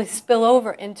really spill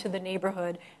over into the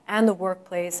neighborhood and the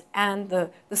workplace and the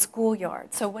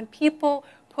schoolyard. So when people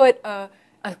put a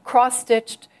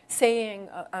cross-stitched saying,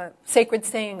 a sacred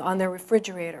saying on their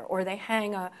refrigerator, or they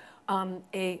hang a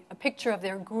picture of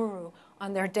their guru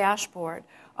on their dashboard,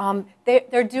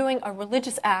 they're doing a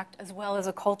religious act as well as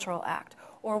a cultural act.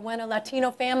 Or when a Latino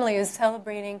family is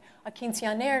celebrating a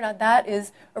quinceañera, that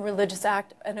is a religious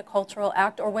act and a cultural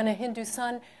act. Or when a Hindu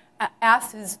son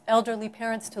asks his elderly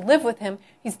parents to live with him,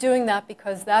 he's doing that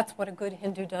because that's what a good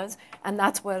Hindu does, and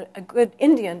that's what a good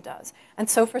Indian does. And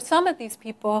so for some of these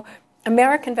people,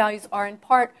 American values are in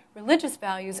part religious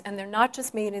values, and they're not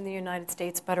just made in the United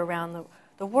States, but around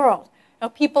the world. Now,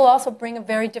 people also bring a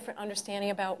very different understanding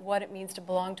about what it means to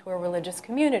belong to a religious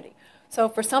community. So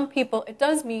for some people, it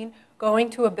does mean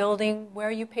going to a building where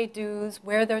you pay dues,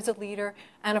 where there's a leader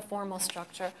and a formal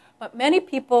structure. But many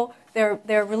people, their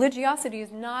religiosity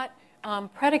is not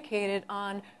predicated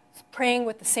on praying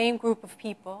with the same group of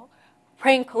people,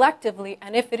 praying collectively,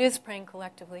 and if it is praying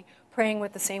collectively, praying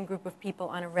with the same group of people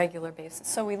on a regular basis.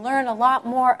 So we learn a lot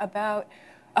more about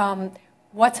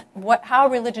how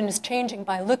religion is changing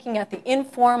by looking at the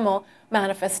informal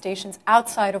manifestations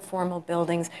outside of formal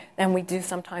buildings than we do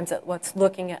sometimes at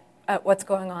looking at what's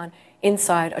going on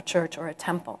inside a church or a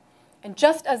temple. And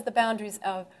just as the boundaries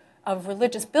of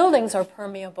religious buildings are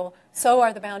permeable, so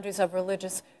are the boundaries of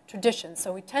religious traditions.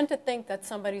 So we tend to think that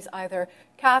somebody's either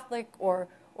Catholic or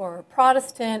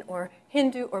Protestant or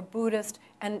Hindu or Buddhist,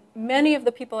 and many of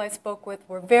the people I spoke with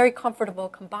were very comfortable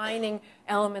combining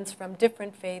elements from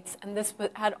different faiths, and this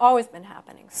had always been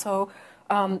happening. So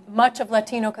much of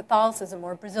Latino Catholicism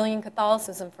or Brazilian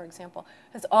Catholicism, for example,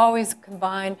 has always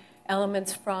combined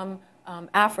elements from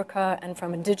Africa and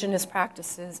from indigenous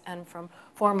practices and from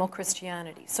formal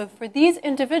Christianity. So for these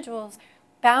individuals,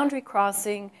 boundary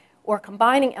crossing or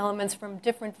combining elements from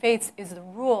different faiths is the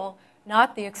rule,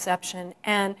 not the exception,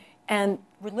 and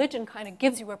religion kind of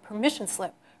gives you a permission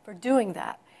slip for doing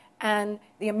that. And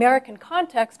the American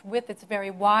context, with its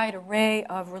very wide array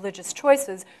of religious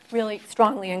choices, really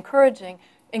strongly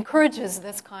encourages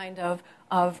this kind of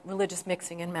religious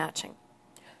mixing and matching.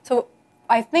 So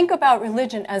I think about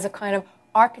religion as a kind of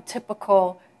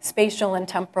archetypical spatial and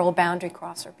temporal boundary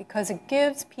crosser, because it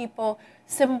gives people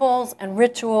symbols and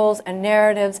rituals and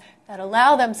narratives that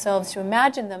allow themselves to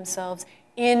imagine themselves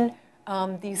in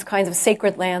these kinds of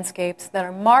sacred landscapes that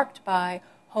are marked by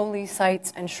holy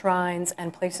sites and shrines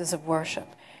and places of worship.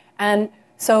 And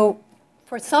so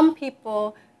for some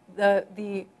people,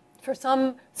 for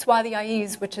some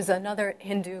Swadhyayis, which is another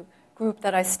Hindu group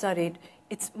that I studied,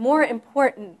 it's more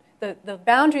important, the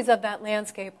boundaries of that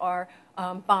landscape are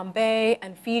Bombay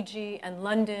and Fiji and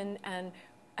London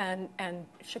and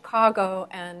Chicago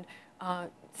and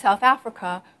South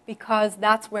Africa, because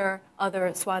that's where other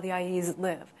Swadhyayis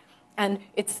live. And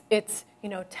it's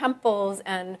temples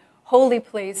and holy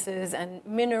places and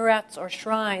minarets or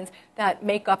shrines that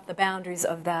make up the boundaries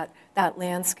of that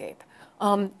landscape.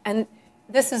 And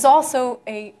this is also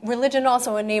religion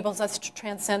also enables us to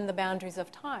transcend the boundaries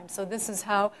of time. So this is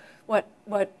how what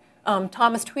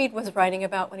Thomas Tweed was writing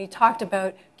about when he talked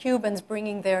about Cubans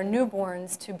bringing their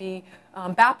newborns to be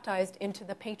baptized into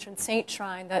the patron saint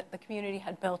shrine that the community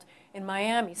had built in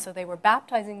Miami. So they were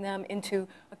baptizing them into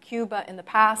a Cuba in the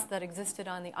past that existed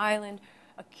on the island,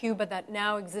 a Cuba that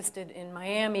now existed in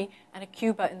Miami, and a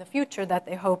Cuba in the future that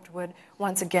they hoped would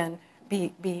once again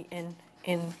be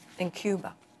in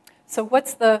Cuba. So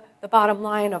what's the bottom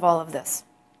line of all of this?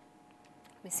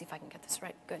 Let me see if I can get this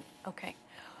right. Good. Okay.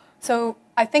 So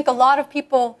I think a lot of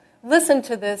people listen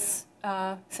to this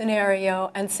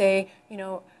scenario and say,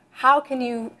 how can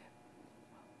you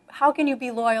be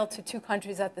loyal to two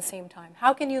countries at the same time?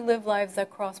 How can you live lives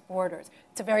that cross borders?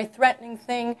 It's a very threatening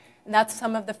thing, and that's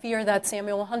some of the fear that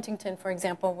Samuel Huntington, for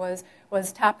example,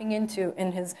 was tapping into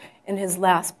in his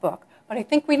last book. But I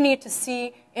think we need to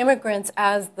see immigrants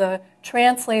as the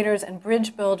translators and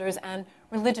bridge builders and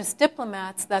religious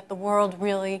diplomats that the world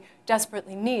really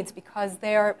desperately needs, because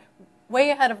they are way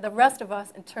ahead of the rest of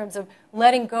us in terms of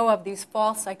letting go of these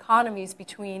false dichotomies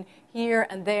between here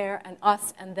and there and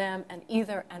us and them and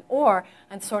either and or,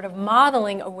 and sort of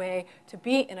modeling a way to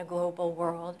be in a global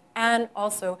world and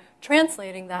also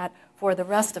translating that for the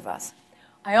rest of us.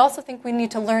 I also think we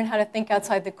need to learn how to think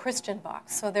outside the Christian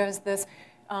box. So there's this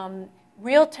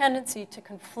real tendency to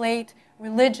conflate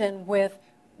religion with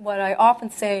what I often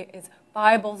say is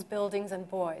Bibles, buildings, and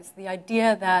boys. The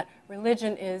idea that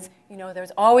religion is,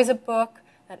 there's always a book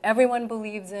that everyone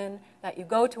believes in, that you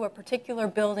go to a particular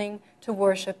building to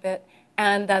worship it,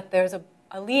 and that there's a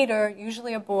leader,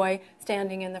 usually a boy,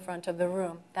 standing in the front of the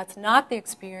room. That's not the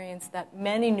experience that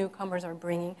many newcomers are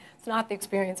bringing. It's not the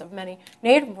experience of many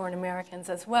native-born Americans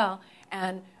as well.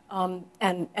 And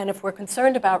if we're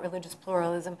concerned about religious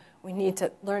pluralism, we need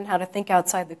to learn how to think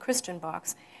outside the Christian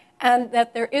box. And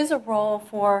that there is a role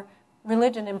for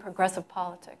religion in progressive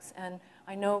politics. And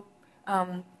I know,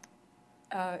 I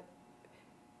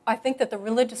think that the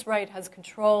religious right has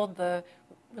controlled the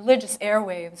religious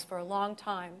airwaves for a long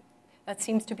time. That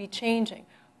seems to be changing.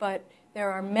 But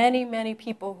there are many, many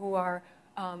people who are,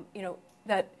 and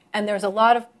there's a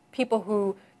lot of people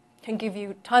who can give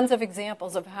you tons of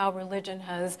examples of how religion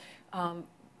has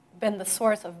been the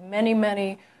source of many,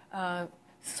 many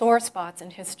sore spots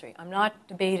in history. I'm not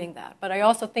debating that. But I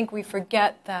also think we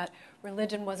forget that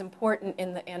religion was important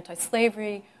in the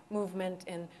anti-slavery movement,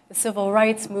 in the civil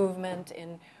rights movement,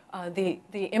 in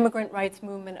the immigrant rights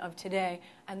movement of today,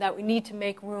 and that we need to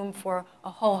make room for a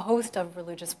whole host of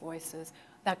religious voices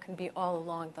that can be all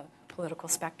along the political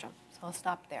spectrum. So I'll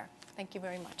stop there. Thank you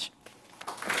very much.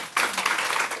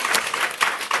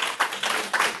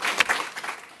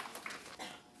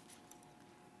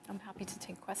 I'm happy to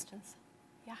take questions.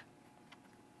 Yeah.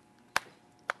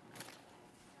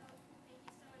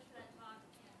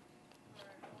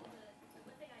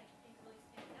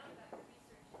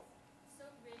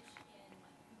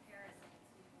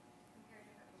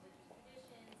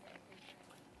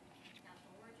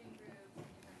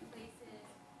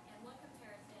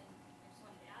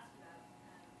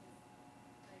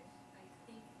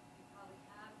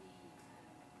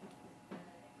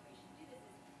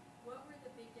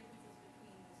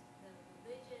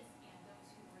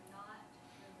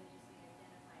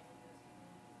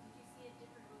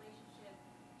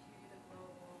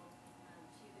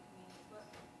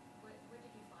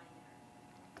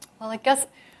 Well, I guess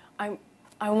I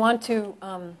want to,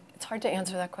 it's hard to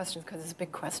answer that question because it's a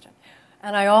big question.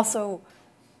 And I also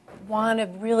want to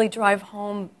really drive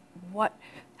home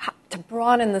to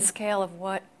broaden the scale of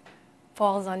what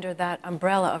falls under that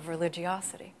umbrella of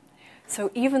religiosity.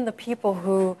 So even the people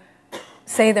who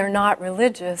say they're not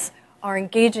religious are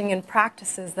engaging in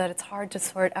practices that it's hard to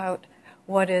sort out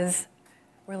what is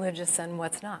religious and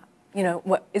what's not.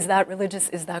 What is that religious,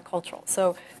 is that cultural?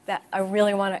 So that I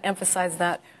really want to emphasize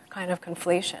that kind of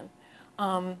conflation.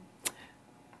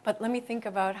 But let me think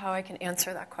about how I can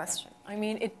answer that question. I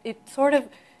mean, it sort of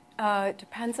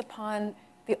depends upon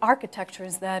the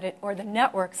architectures or the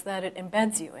networks that it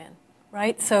embeds you in,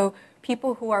 right? So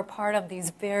people who are part of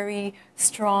these very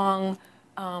strong,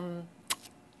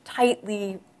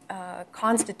 tightly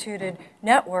constituted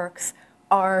networks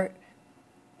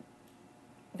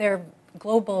their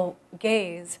global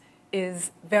gaze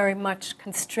is very much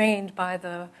constrained by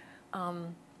the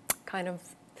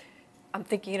I'm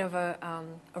thinking of a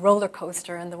roller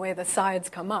coaster and the way the sides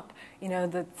come up.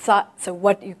 So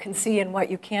what you can see and what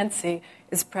you can't see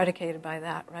is predicated by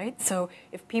that, right? So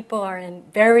if people are in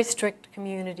very strict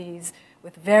communities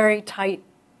with very tight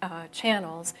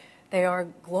channels, they are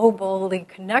globally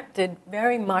connected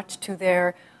very much to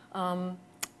their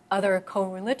other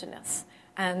co-religionists,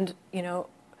 and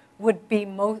would be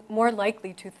more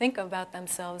likely to think about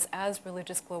themselves as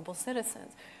religious global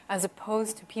citizens, as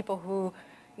opposed to people who,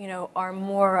 are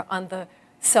more on the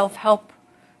self-help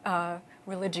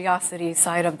religiosity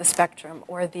side of the spectrum,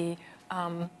 or the,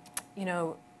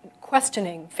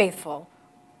 questioning faithful.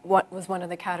 What was one of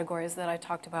the categories that I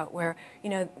talked about, where,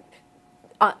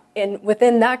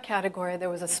 within that category, there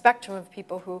was a spectrum of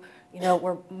people who,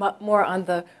 were more on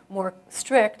the more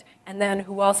strict, and then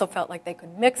who also felt like they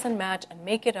could mix and match and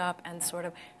make it up, and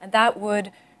and that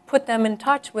would put them in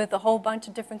touch with a whole bunch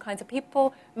of different kinds of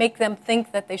people, make them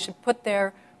think that they should put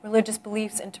their religious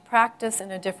beliefs into practice in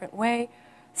a different way.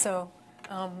 So,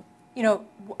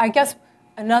 I guess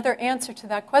another answer to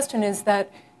that question is that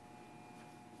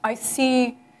I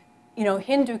see,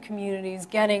 Hindu communities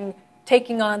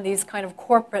taking on these kind of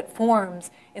corporate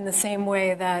forms in the same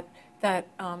way that that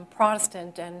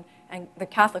Protestant and the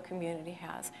Catholic community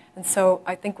has. And so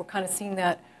I think we're kind of seeing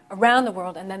that around the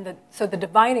world. And then so the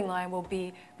dividing line will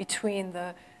be between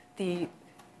the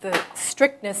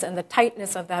strictness and the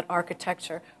tightness of that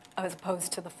architecture as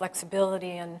opposed to the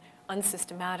flexibility and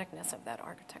unsystematicness of that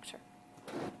architecture.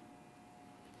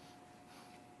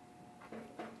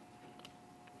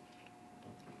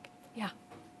 Yeah.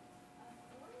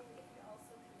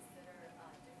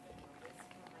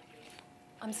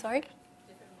 I'm sorry?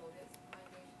 Different motives for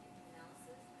migration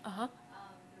analysis. Uh-huh.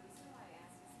 The reason why I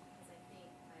ask is because I think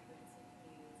migrants and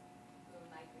communities who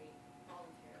migrate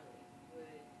voluntarily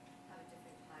would have a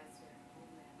different ties to their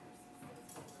homeland versus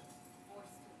those who were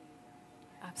forced to leave their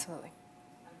homeland. Absolutely.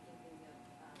 I'm thinking of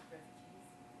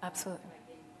refugees. Absolutely. Like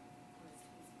in Thomas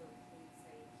Tweed's book, when you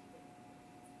say Cuban.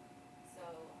 So,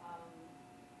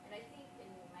 and I think, in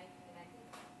my opinion, I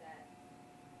think that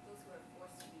those who are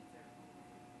forced to leave their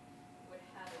homeland would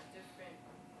have a different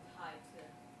tie to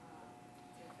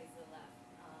the place they left.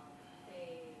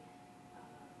 They,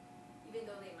 even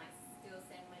though they might still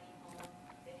send money home,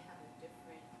 they have a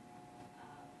different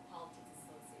politics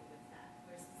associated with that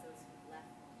versus those who left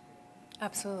voluntarily.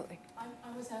 Absolutely.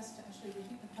 I was asked to actually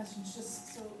repeat the question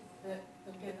just so that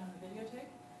they'll get it on the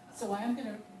videotape. So I am going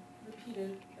to repeat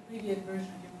an abbreviated version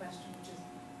of your question, which is,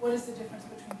 what is the difference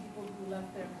between people who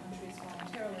left their countries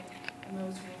voluntarily and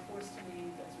those who were forced to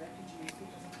leave as refugees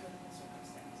because of political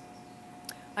circumstances?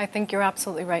 I think you're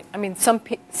absolutely right. I mean, some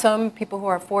people who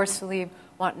are forced to leave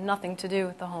want nothing to do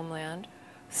with the homeland.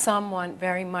 Some want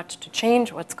very much to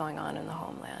change what's going on in the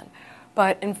homeland.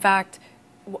 But in fact,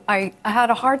 I had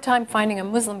a hard time finding a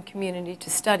Muslim community to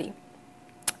study.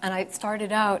 And I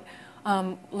started out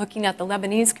looking at the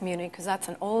Lebanese community, because that's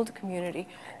an old community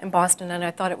in Boston, and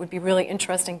I thought it would be really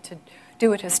interesting to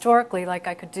do it historically, like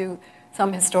I could do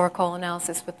some historical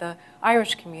analysis with the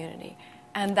Irish community.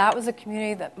 And that was a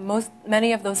community that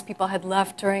many of those people had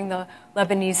left during the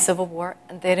Lebanese Civil War,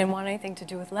 and they didn't want anything to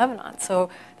do with Lebanon. So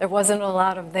there wasn't a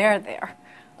lot of there.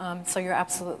 So you're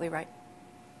absolutely right.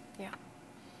 Yeah.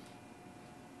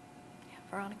 Yeah,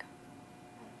 Veronica.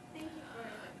 Thank you for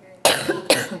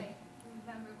the I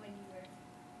remember when you were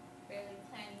barely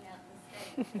planning out the study.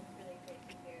 It was really great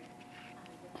to hear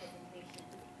your presentation.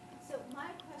 So my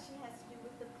question has to do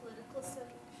with the political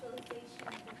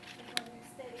socialization of the people in your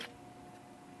study.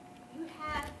 You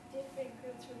have different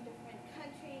groups from different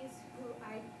countries who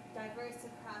are diverse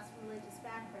across religious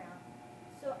background.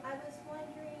 So I was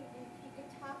wondering if you could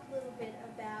talk a little bit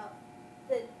about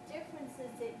the differences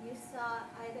that you saw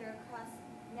either across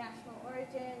national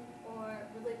origin or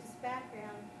religious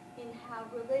background in how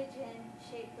religion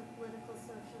shaped the political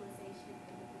socialization of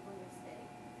the people in your study.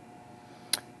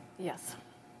 Yes.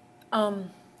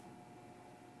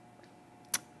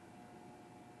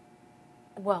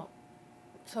 Well,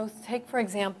 so take, for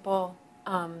example,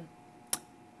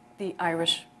 the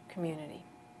Irish community.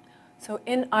 So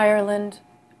in Ireland,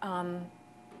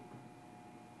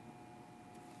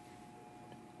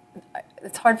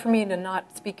 it's hard for me to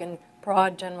not speak in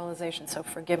broad generalization, so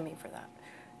forgive me for that.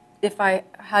 If I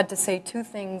had to say two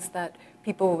things that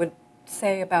people would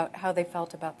say about how they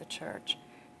felt about the church,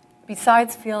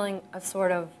 besides feeling a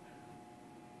sort of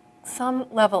some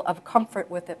level of comfort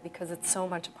with it because it's so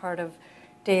much a part of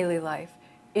daily life,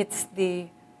 it's the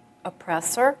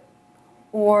oppressor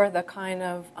or the kind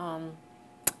of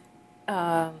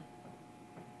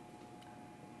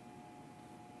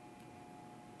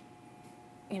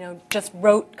just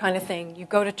rote kind of thing. You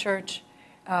go to church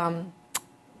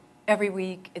every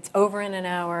week, it's over in an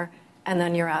hour, and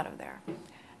then you're out of there.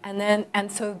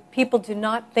 And so people do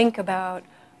not think about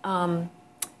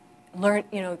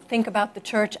think about the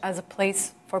church as a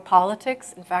place for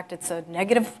politics. In fact, it's a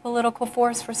negative political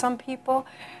force for some people.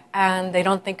 And they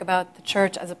don't think about the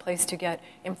church as a place to get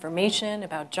information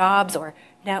about jobs or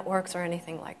networks or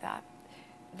anything like that.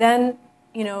 Then,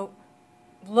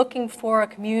 looking for a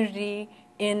community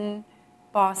in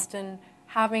Boston,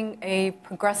 having a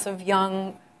progressive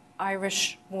young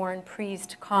Irish-born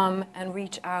priest come and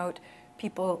reach out,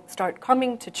 people start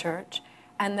coming to church,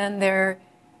 and then they're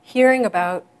hearing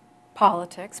about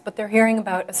politics, but they're hearing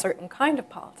about a certain kind of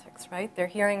politics, right? They're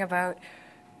hearing about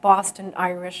Boston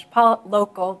Irish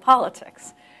local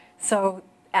politics. So,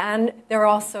 and they're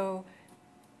also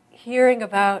hearing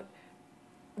about,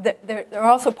 they're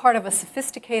also part of a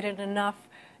sophisticated enough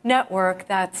network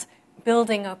that's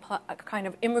building a kind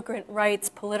of immigrant rights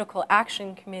political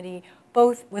action committee,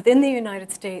 both within the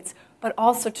United States, but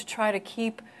also to try to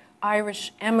keep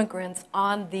Irish immigrants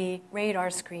on the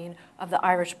radar screen of the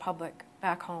Irish public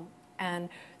back home. And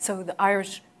so the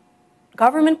Irish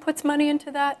government puts money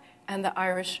into that, and the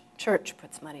Irish church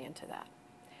puts money into that.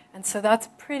 And so that's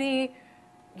a pretty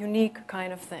unique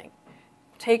kind of thing.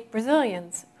 Take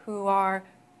Brazilians who are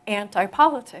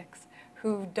anti-politics,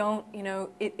 who don't, you know,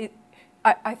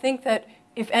 I think that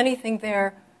if anything,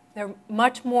 they're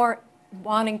much more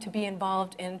wanting to be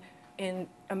involved in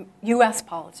U.S.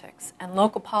 politics and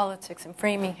local politics in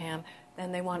Framingham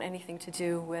than they want anything to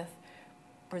do with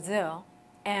Brazil.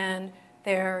 And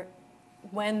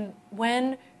when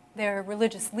their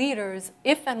religious leaders,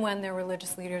 if and when their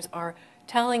religious leaders are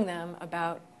telling them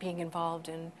about being involved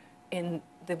in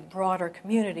the broader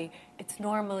community, it's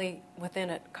normally within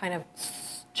a kind of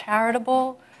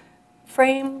charitable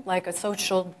frame, like a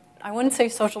social, I wouldn't say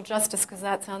social justice because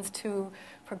that sounds too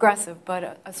progressive,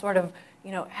 but a sort of,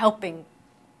 you know, helping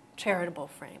charitable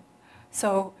frame.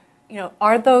 So, you know,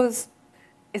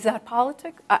 is that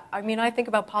politics? I mean, I think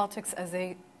about politics as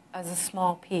a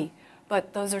small p,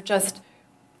 but those are just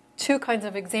two kinds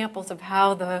of examples of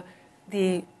how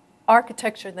the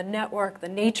architecture, the network, the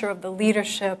nature of the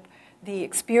leadership, the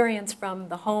experience from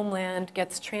the homeland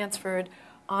gets transferred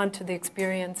onto the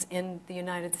experience in the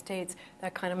United States.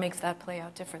 That kind of makes that play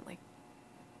out differently.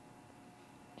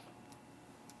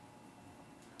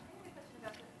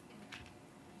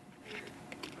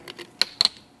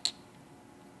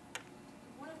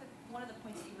 One of the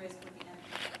points that you raised toward the end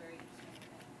was very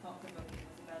interesting and thought-provoking,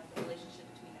 was about the relationship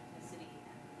between ethnicity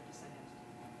and religious identity.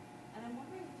 And I'm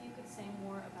wondering if you could say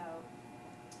more about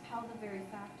how the very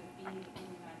fact of being in the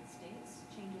United States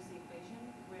changes the equation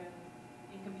when,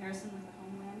 in comparison with the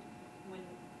homeland, when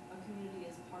a community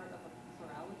is part of a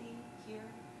plurality here,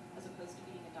 as opposed to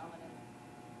being a dominant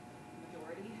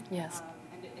majority. Yes.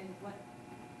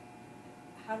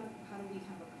 How do we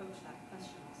kind of approach that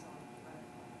question also on the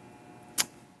theoretical?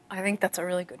 I think that's a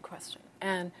really good question.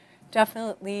 And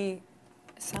definitely,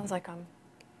 it sounds like am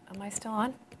I still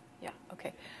on? Yeah,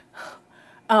 okay.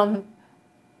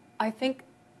 I think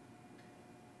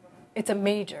it's a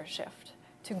major shift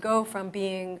to go from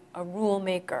being a rule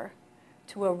maker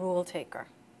to a rule taker.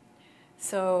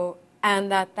 So,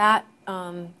 and that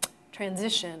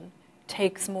transition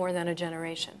takes more than a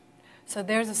generation. So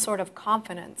there's a sort of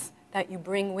confidence that you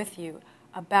bring with you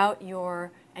about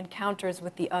your encounters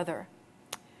with the other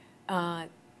that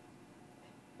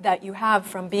you have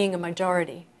from being a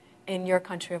majority in your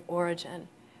country of origin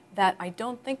that I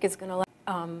don't think is going to last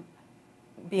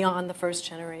beyond the first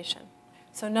generation.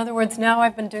 So in other words, now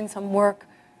I've been doing some work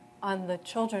on the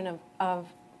children of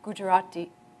Gujarati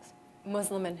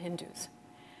Muslim and Hindus.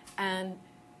 And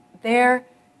there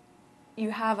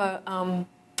you have I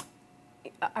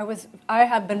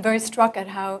have been very struck at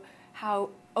how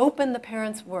open the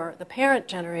parent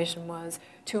generation was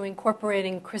to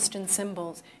incorporating Christian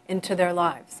symbols into their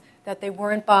lives. That they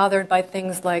weren't bothered by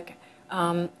things like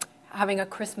having a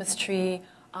Christmas tree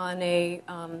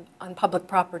on public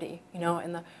property, you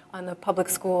know, on the public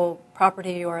school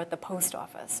property or at the post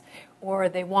office. Or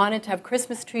they wanted to have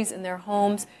Christmas trees in their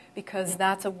homes because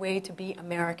that's a way to be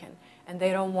American. And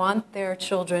they don't want their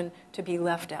children to be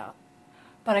left out.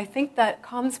 But I think that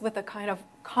comes with a kind of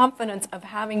confidence of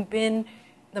having been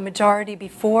the majority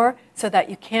before, so that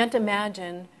you can't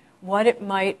imagine what it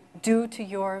might do to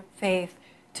your faith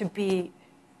to be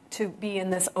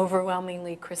in this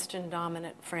overwhelmingly Christian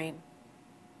dominant frame.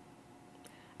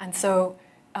 And so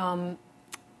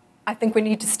I think we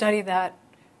need to study that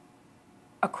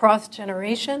across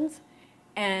generations,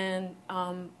 and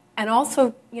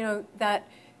also, you know, that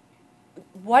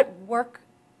what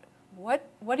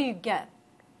do you get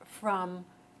from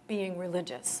being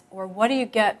religious, or what do you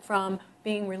get from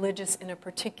being religious in a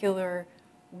particular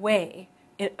way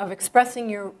of expressing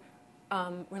your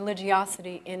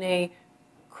religiosity in a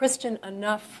Christian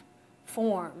enough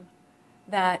form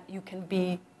that you can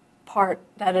be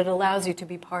that it allows you to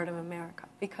be part of America.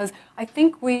 Because I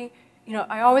think I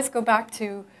always go back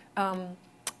to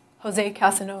Jose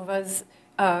Casanova's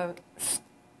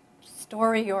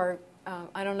story, or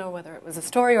I don't know whether it was a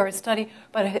story or a study,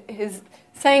 but his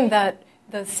saying that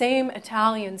the same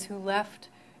Italians who left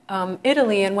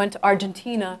Italy and went to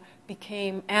Argentina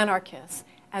became anarchists,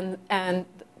 and the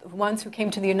ones who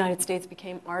came to the United States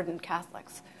became ardent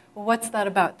Catholics. Well, what's that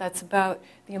about? That's about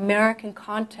the American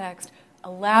context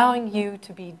allowing you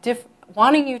to be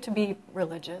wanting you to be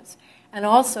religious, and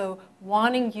also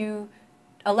allowing you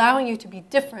to be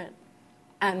different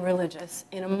and religious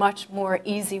in a much more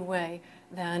easy way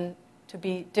than to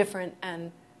be different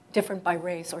by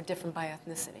race or different by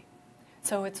ethnicity.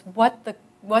 So it's what the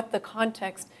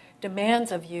context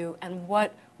demands of you and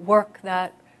what work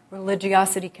that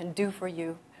religiosity can do for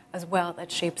you as well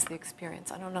that shapes the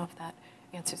experience. I don't know if that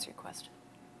answers your question.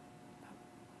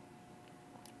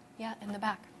 Yeah, in the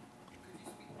back. Could you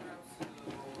speak perhaps to the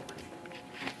role of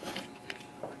ritual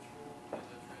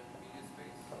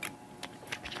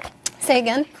Say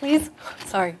again, please.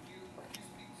 Sorry.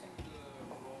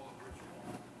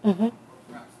 Mm-hmm.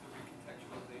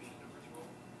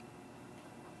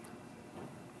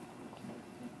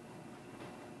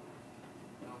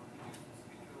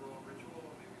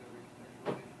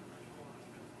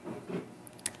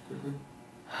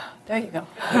 There you go.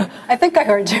 I think I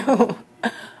heard you.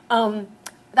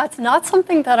 That's not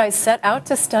something that I set out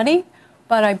to study,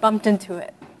 but I bumped into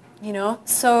it.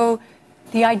 So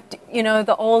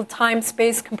the old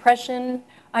time-space compression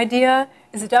idea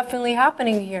is definitely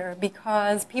happening here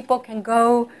because people can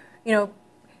go.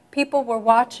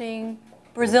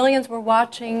 Brazilians were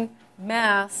watching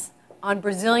mass on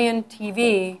Brazilian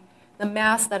TV, the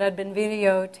mass that had been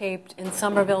videotaped in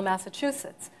Somerville,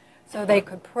 Massachusetts. So they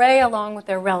could pray along with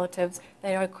their relatives.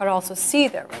 They could also see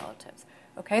their relatives.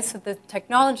 Okay, so the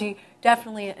technology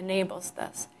definitely enables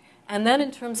this. And then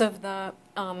in terms of the,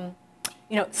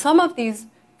 some of these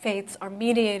faiths are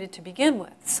mediated to begin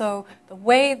with. So the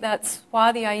way that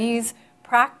Swadhyayis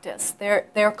practice,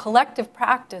 their collective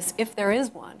practice, if there is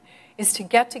one, is to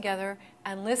get together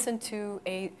and listen to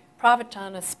a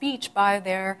pravachan, a speech by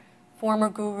their former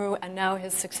guru and now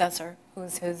his successor,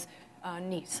 who's his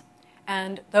niece.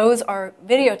 And those are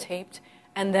videotaped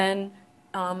and then,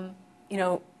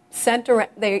 sent around.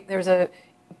 There's a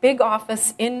big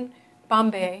office in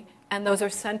Bombay, and those are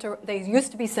they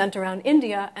used to be sent around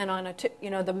India, and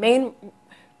the main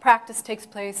practice takes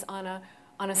place on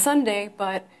a Sunday,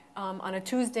 but on a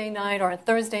Tuesday night or a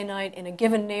Thursday night in a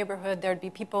given neighborhood, there'd be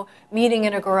people meeting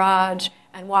in a garage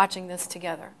and watching this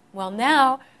together. Well,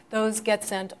 now those get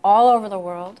sent all over the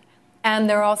world, and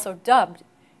they're also dubbed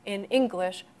in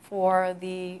English for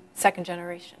the second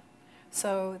generation.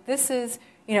 So this is,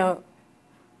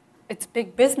 it's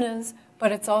big business,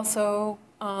 but it's also,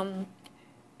 an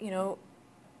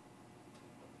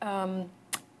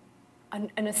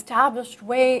established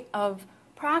way of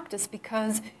practice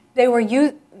because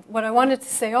what I wanted to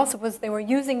say also was they were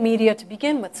using media to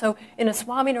begin with. So in a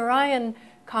Swaminarayan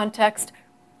context,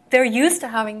 they're used to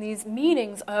having these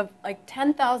meetings of like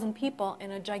 10,000 people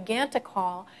in a gigantic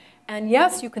hall. And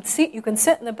yes, you can sit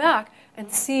in the back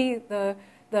and see the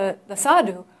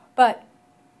sadhu, but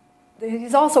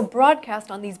he's also broadcast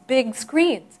on these big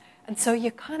screens. And so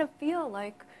you kind of feel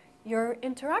like you're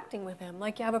interacting with him,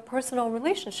 like you have a personal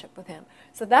relationship with him.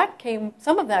 So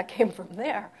some of that came from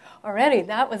there already.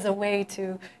 That was a way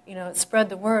to, spread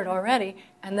the word already.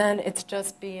 And then it's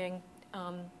just being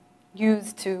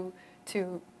used to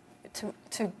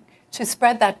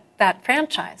spread that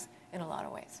franchise in a lot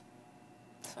of ways.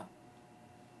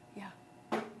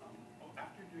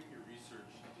 After doing your research,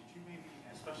 did you maybe,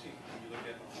 especially when you look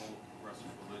at the whole progressive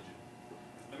religion,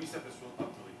 let me set this up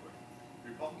really quick. The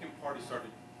Republican Party started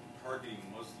targeting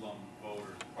Muslim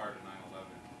voters prior to 9/11,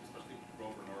 especially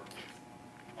Grover Norquist.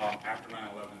 After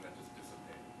 9/11, that just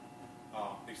dissipated.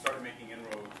 They started making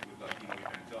inroads with Latino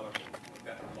evangelicals, but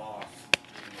that lost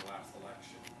in the last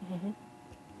election. Mm-hmm.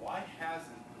 Why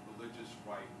hasn't the religious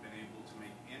right been able to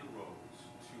make inroads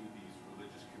to these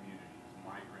religious communities,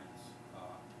 migrants,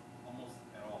 almost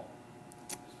at all?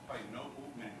 There's probably no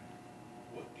movement.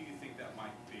 What do you think that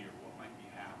might be, or what might be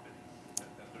happening that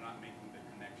they're not making the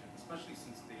connection, especially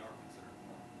since they are considered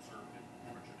more conservative,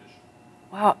 more traditional?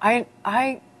 Wow,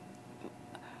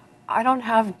 I don't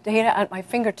have data at my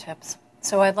fingertips,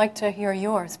 so I'd like to hear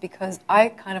yours because I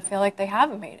kind of feel like they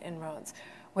haven't made inroads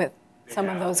with some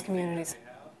of those communities.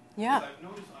 Yeah. Because I've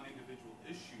noticed on individual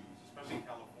issues, especially in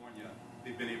California,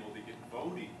 they've been able to get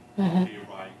voting on gay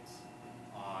rights,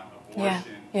 on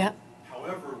abortion. Yeah.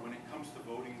 However, when it comes to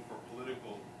voting for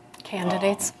political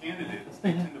candidates, they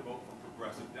tend to vote for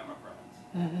progressive Democrats.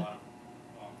 A lot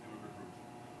of immigrant groups.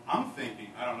 I'm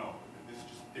thinking, I don't know, this is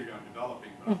just theory I'm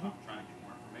developing, but I'm trying to get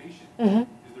more information.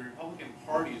 Is the Republican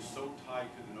Party is so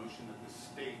tied to the notion that the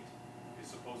state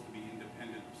is supposed to be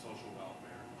independent of social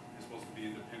welfare, is supposed to be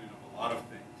independent of a lot of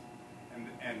things.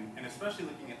 And especially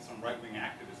looking at some right-wing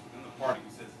activists within the party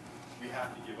who says, we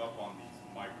have to give up on these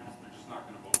migrants. They're just not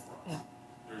going to vote for us. Yeah.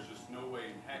 There's just no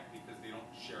way in heck because they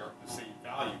don't share the same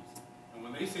values. And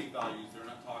when they say values, they're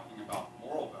not talking about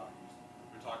moral values.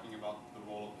 They're talking about the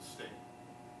role of the state.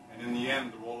 And in the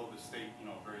end, the role of the state,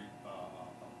 very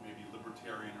maybe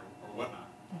libertarian or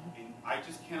whatnot. And I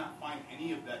just cannot find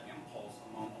any of that impulse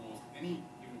among almost any,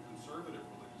 even conservative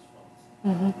religious folks.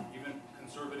 Even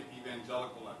conservative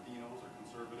evangelical Latinos or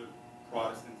conservative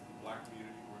Protestants in the black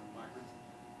community who are migrants,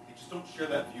 they just don't share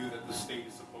that view that the state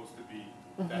is supposed to be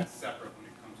that separate when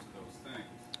it comes to those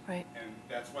things. Right. And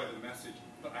that's why the message,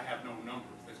 but I have no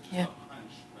numbers, that's just a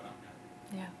hunch that I'm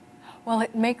having. Yeah. Well,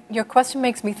 your question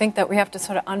makes me think that we have to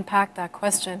sort of unpack that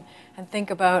question and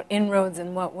think about inroads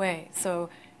in what way. So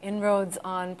inroads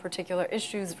on particular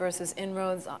issues versus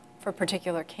inroads for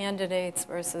particular candidates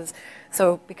versus,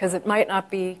 so because it might not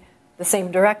be the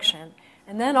same direction.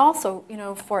 And then also, you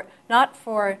know, not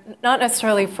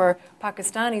necessarily for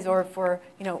Pakistanis or for,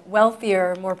 you know,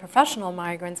 wealthier, more professional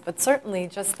migrants, but certainly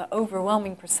just the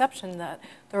overwhelming perception that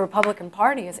the Republican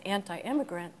Party is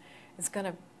anti-immigrant is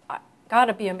got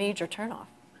to be a major turnoff,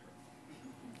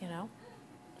 you know?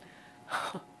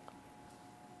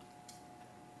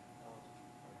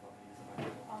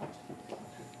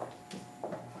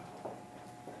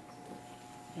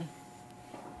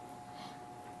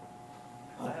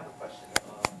 I have a question.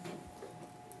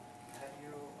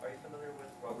 Are you familiar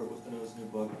with Robert Witheno's new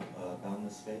book,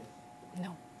 Boundless Faith?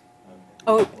 No. Okay.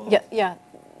 Oh, Well, yeah, yeah.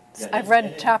 I've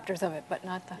read chapters of it, but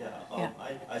not the. Yeah,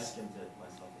 I skimmed it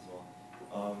myself as well.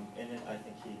 In it, I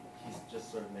think he just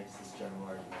sort of makes this general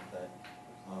argument that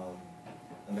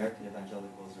American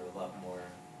evangelicals are a lot more,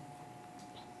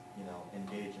 you know,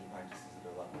 engaged in practices that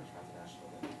are a lot more transnational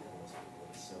than most people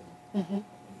would assume. Mm-hmm.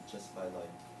 Just by, like,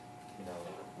 you know,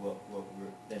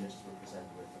 the images we're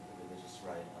presented with of the religious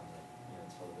right on, like, you know,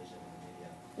 television and the media.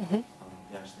 Mm-hmm.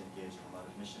 They actually engage in a lot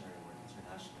of missionary work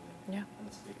internationally. Yeah. And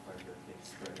it's a big part of their faith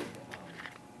spreading,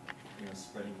 you know,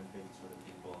 spreading the faith to other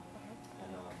people,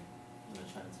 and you know,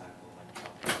 trying to tackle like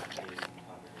poverty and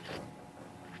hunger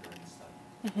and stuff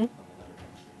Mm-hmm. In other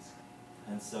countries.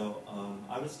 And so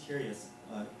I was curious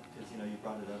because you know you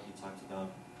brought it up. You talked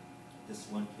about this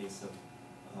one case of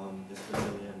this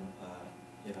Brazilian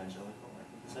evangelical. I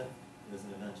think you said it was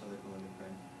an evangelical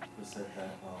immigrant who said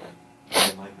that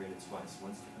they migrated twice.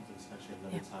 Once to come to this country,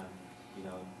 another time, you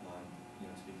know,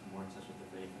 to become more in touch with the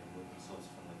faith and remove themselves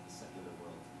from like the secular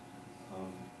world.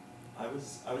 I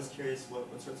was curious what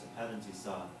sorts of patterns you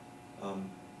saw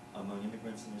among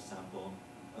immigrants in your sample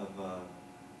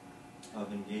of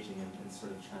engaging in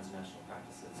sort of transnational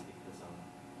practices, because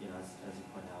you know, as you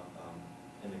point out,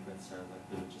 immigrants are like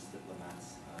religious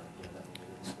diplomats, you know, that we live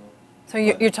in this world. So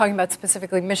you're talking about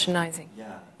specifically missionizing.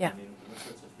 Yeah. Yeah. I mean, what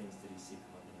sorts of things did you see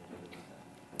come up in your daily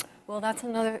with that? Well, that's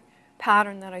another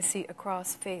pattern that I see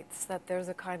across faiths, that there's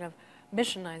a kind of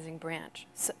missionizing branch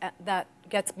that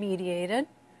gets mediated,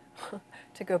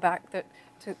 to go back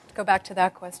to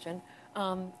that question.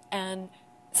 And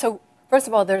so, first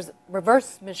of all, there's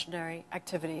reverse missionary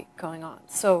activity going on.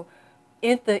 So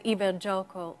in the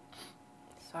evangelical,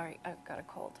 sorry, I've got a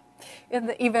cold. In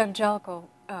the evangelical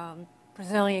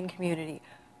Brazilian community,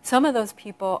 some of those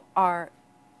people are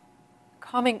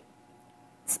coming,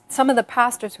 some of the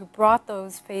pastors who brought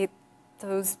those faith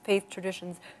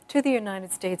traditions to the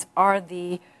United States are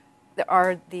the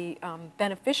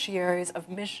beneficiaries of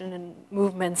mission and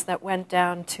movements that went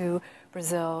down to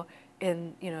Brazil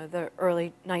in, you know, the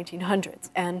early 1900s,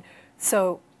 and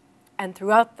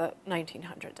throughout the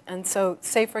 1900s. And so,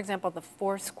 say for example, the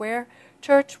Foursquare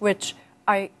Church, which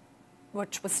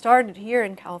was started here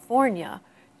in California,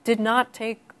 did not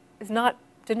take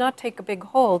a big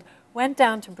hold, went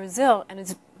down to Brazil and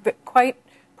is quite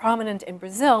prominent in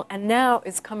Brazil, and now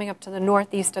is coming up to the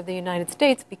northeast of the United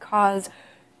States because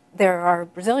there are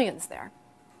Brazilians there.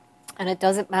 And it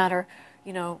doesn't matter,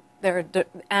 you know,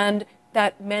 and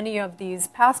that many of these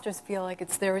pastors feel like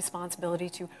it's their responsibility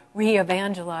to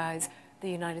re-evangelize the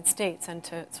United States and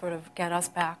to sort of get us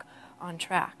back on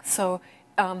track. So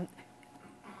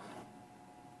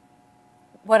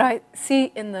what I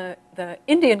see in the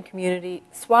Indian community,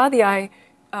 Swadhyay,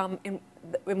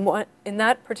 in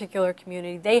that particular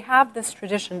community, they have this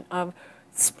tradition of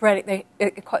spreading,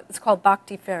 it's called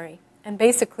Bhakti Ferry. And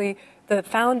basically, the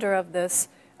founder of this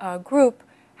group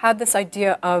had this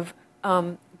idea of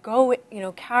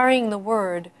carrying the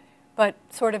word, but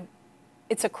sort of,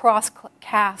 it's a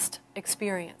cross-caste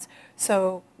experience.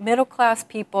 So middle-class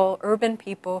people, urban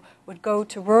people, would go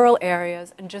to rural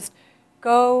areas and just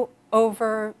go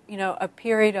over, you know, a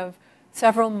period of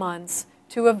several months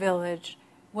to a village,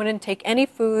 wouldn't take any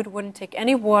food, wouldn't take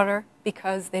any water,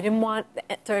 because they didn't want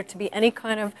there to be any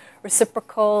kind of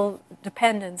reciprocal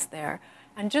dependence there,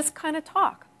 and just kind of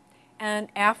talk. And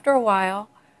after a while,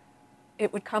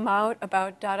 it would come out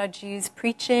about Dadaji's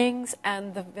preachings,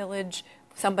 and the village,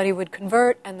 somebody would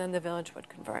convert, and then the village would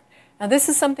convert. Now this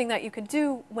is something that you can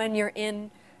do when you're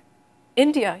in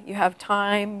India. You have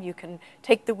time, you can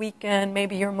take the weekend,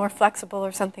 maybe you're more flexible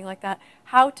or something like that.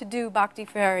 How to do Bhakti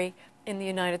Ferry in the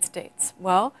United States?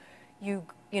 Well, you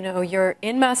know, you're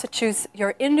in Massachusetts,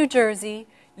 you're in New Jersey,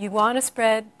 you want to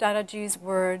spread Dadaji's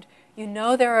word, you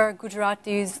know there are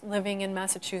Gujaratis living in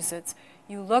Massachusetts,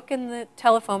 you look in the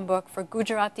telephone book for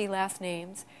Gujarati last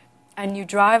names, and you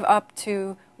drive up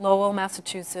to Lowell,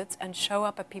 Massachusetts, and show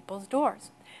up at people's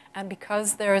doors. And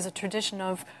because there is a tradition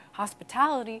of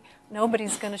hospitality,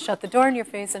 nobody's going to shut the door in your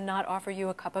face and not offer you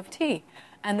a cup of tea.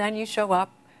 And then you show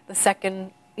up the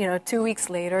second, 2 weeks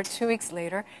later,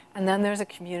 and then there's a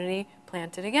community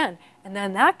planted again. And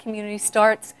then that community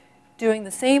starts doing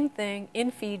the same thing in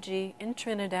Fiji, in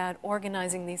Trinidad,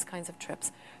 organizing these kinds of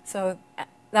trips. So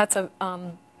that's a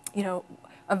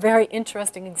very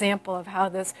interesting example of how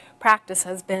this practice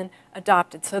has been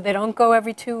adopted. So they don't go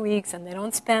every 2 weeks, and they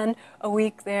don't spend a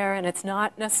week there, and it's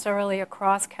not necessarily a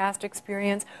cross-caste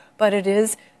experience, but it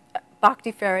is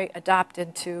Bhakti Ferry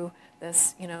adopted to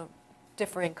this,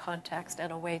 differing context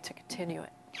and a way to continue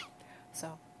it.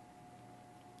 So,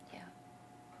 yeah.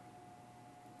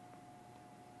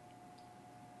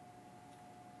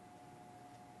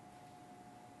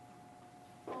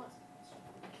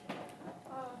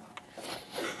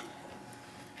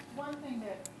 One thing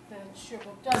that the Sheer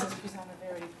book does is present a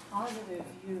very positive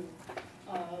view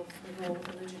of the role of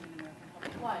religion in American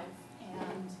public life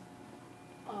and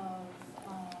of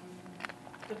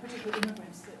the particular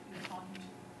immigrants that you're talking to.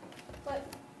 But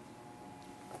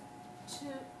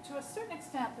to a certain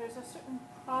extent, there's a certain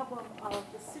problem of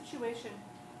the situation.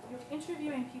 You're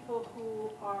interviewing people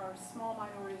who are small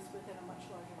minorities within a much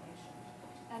larger nation.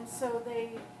 And so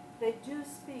they do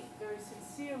speak very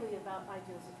sincerely about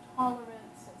ideals of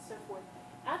tolerance and so forth.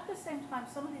 At the same time,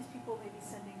 some of these people may be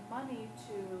sending money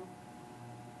to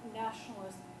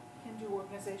nationalist Hindu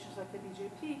organizations like the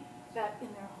BJP that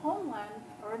in their homeland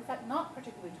are in fact not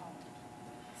particularly tolerant.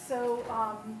 So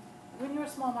when you're a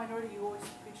small minority, you always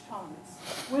preach tolerance.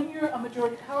 When you're a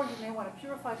majority power, you may want to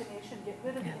purify the nation, get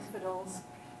rid of the infidels,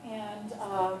 and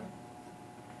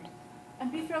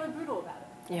be fairly brutal about it.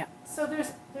 Yeah. So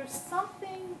there's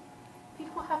something.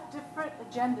 People have different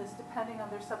agendas depending on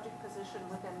their subject position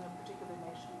within the particular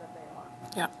nation that they are.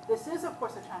 Yeah. This is, of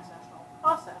course, a transnational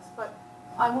process, but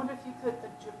I wonder if you could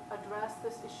address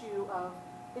this issue of,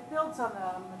 it builds on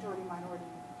the majority-minority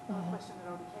question that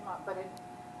already came up, but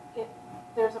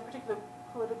there's a particular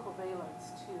political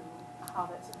valence to how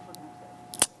that's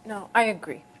implemented. No, I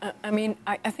agree.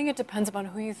 I think it depends upon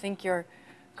who you think your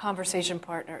conversation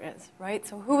partner is, right?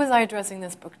 So who was I addressing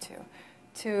this book to?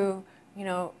 To,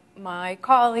 my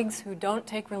colleagues who don't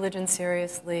take religion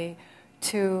seriously,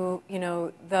 to,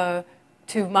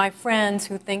 to my friends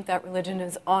who think that religion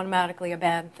is automatically a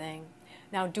bad thing.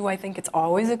 Now, do I think it's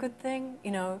always a good thing?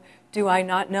 Do I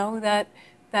not know that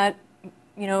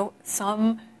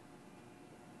some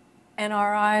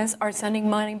NRIs are sending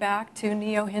money back to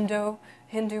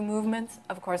neo-Hindu movements?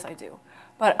 Of course I do.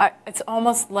 But it's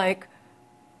almost like,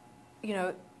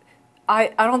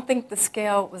 I don't think the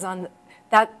scale was on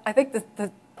that. I think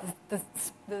the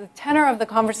tenor of the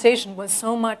conversation was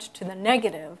so much to the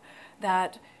negative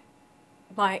that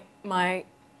my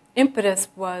impetus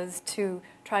was to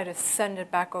try to send it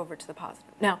back over to the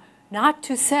positive. Now, not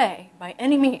to say by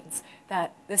any means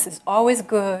that this is always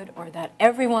good or that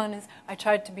everyone is. I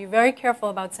tried to be very careful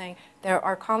about saying there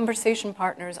are conversation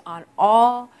partners on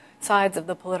all sides of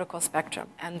the political spectrum.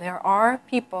 And there are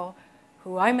people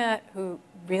who I met who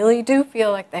really do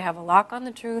feel like they have a lock on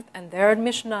the truth and they're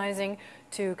missionizing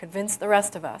to convince the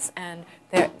rest of us. And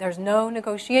there's no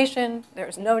negotiation,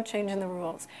 there's no change in the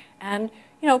rules. And,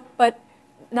 but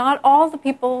not all the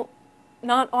people,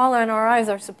 not all NRIs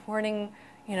are supporting,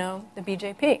 the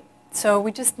BJP. So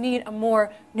we just need a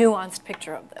more nuanced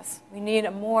picture of this. We need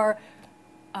a more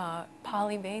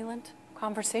polyvalent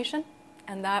conversation,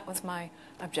 and that was my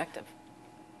objective.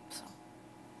 So.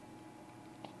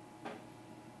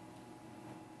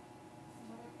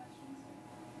 Some other questions?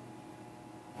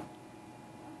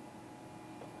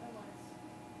 Otherwise,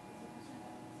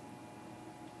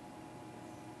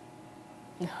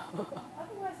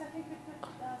 Otherwise, I think we could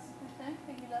simply thank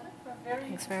Peggy Levitt for a very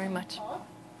Thanks very much. talk.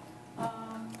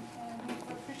 And we've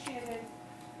appreciated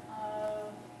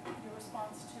your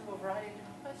response to a variety of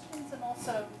different questions and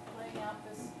also laying out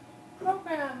this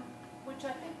program, which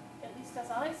I think, at least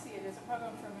as I see it, is a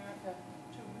program for America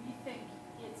to rethink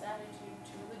its attitude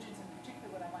to religions, in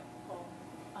particular what I might call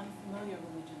unfamiliar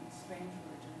religions, strange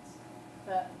religions,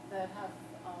 that have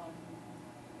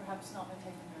perhaps not been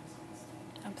taken very seriously.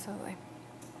 Absolutely.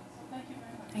 So thank you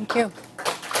very much. Thank you.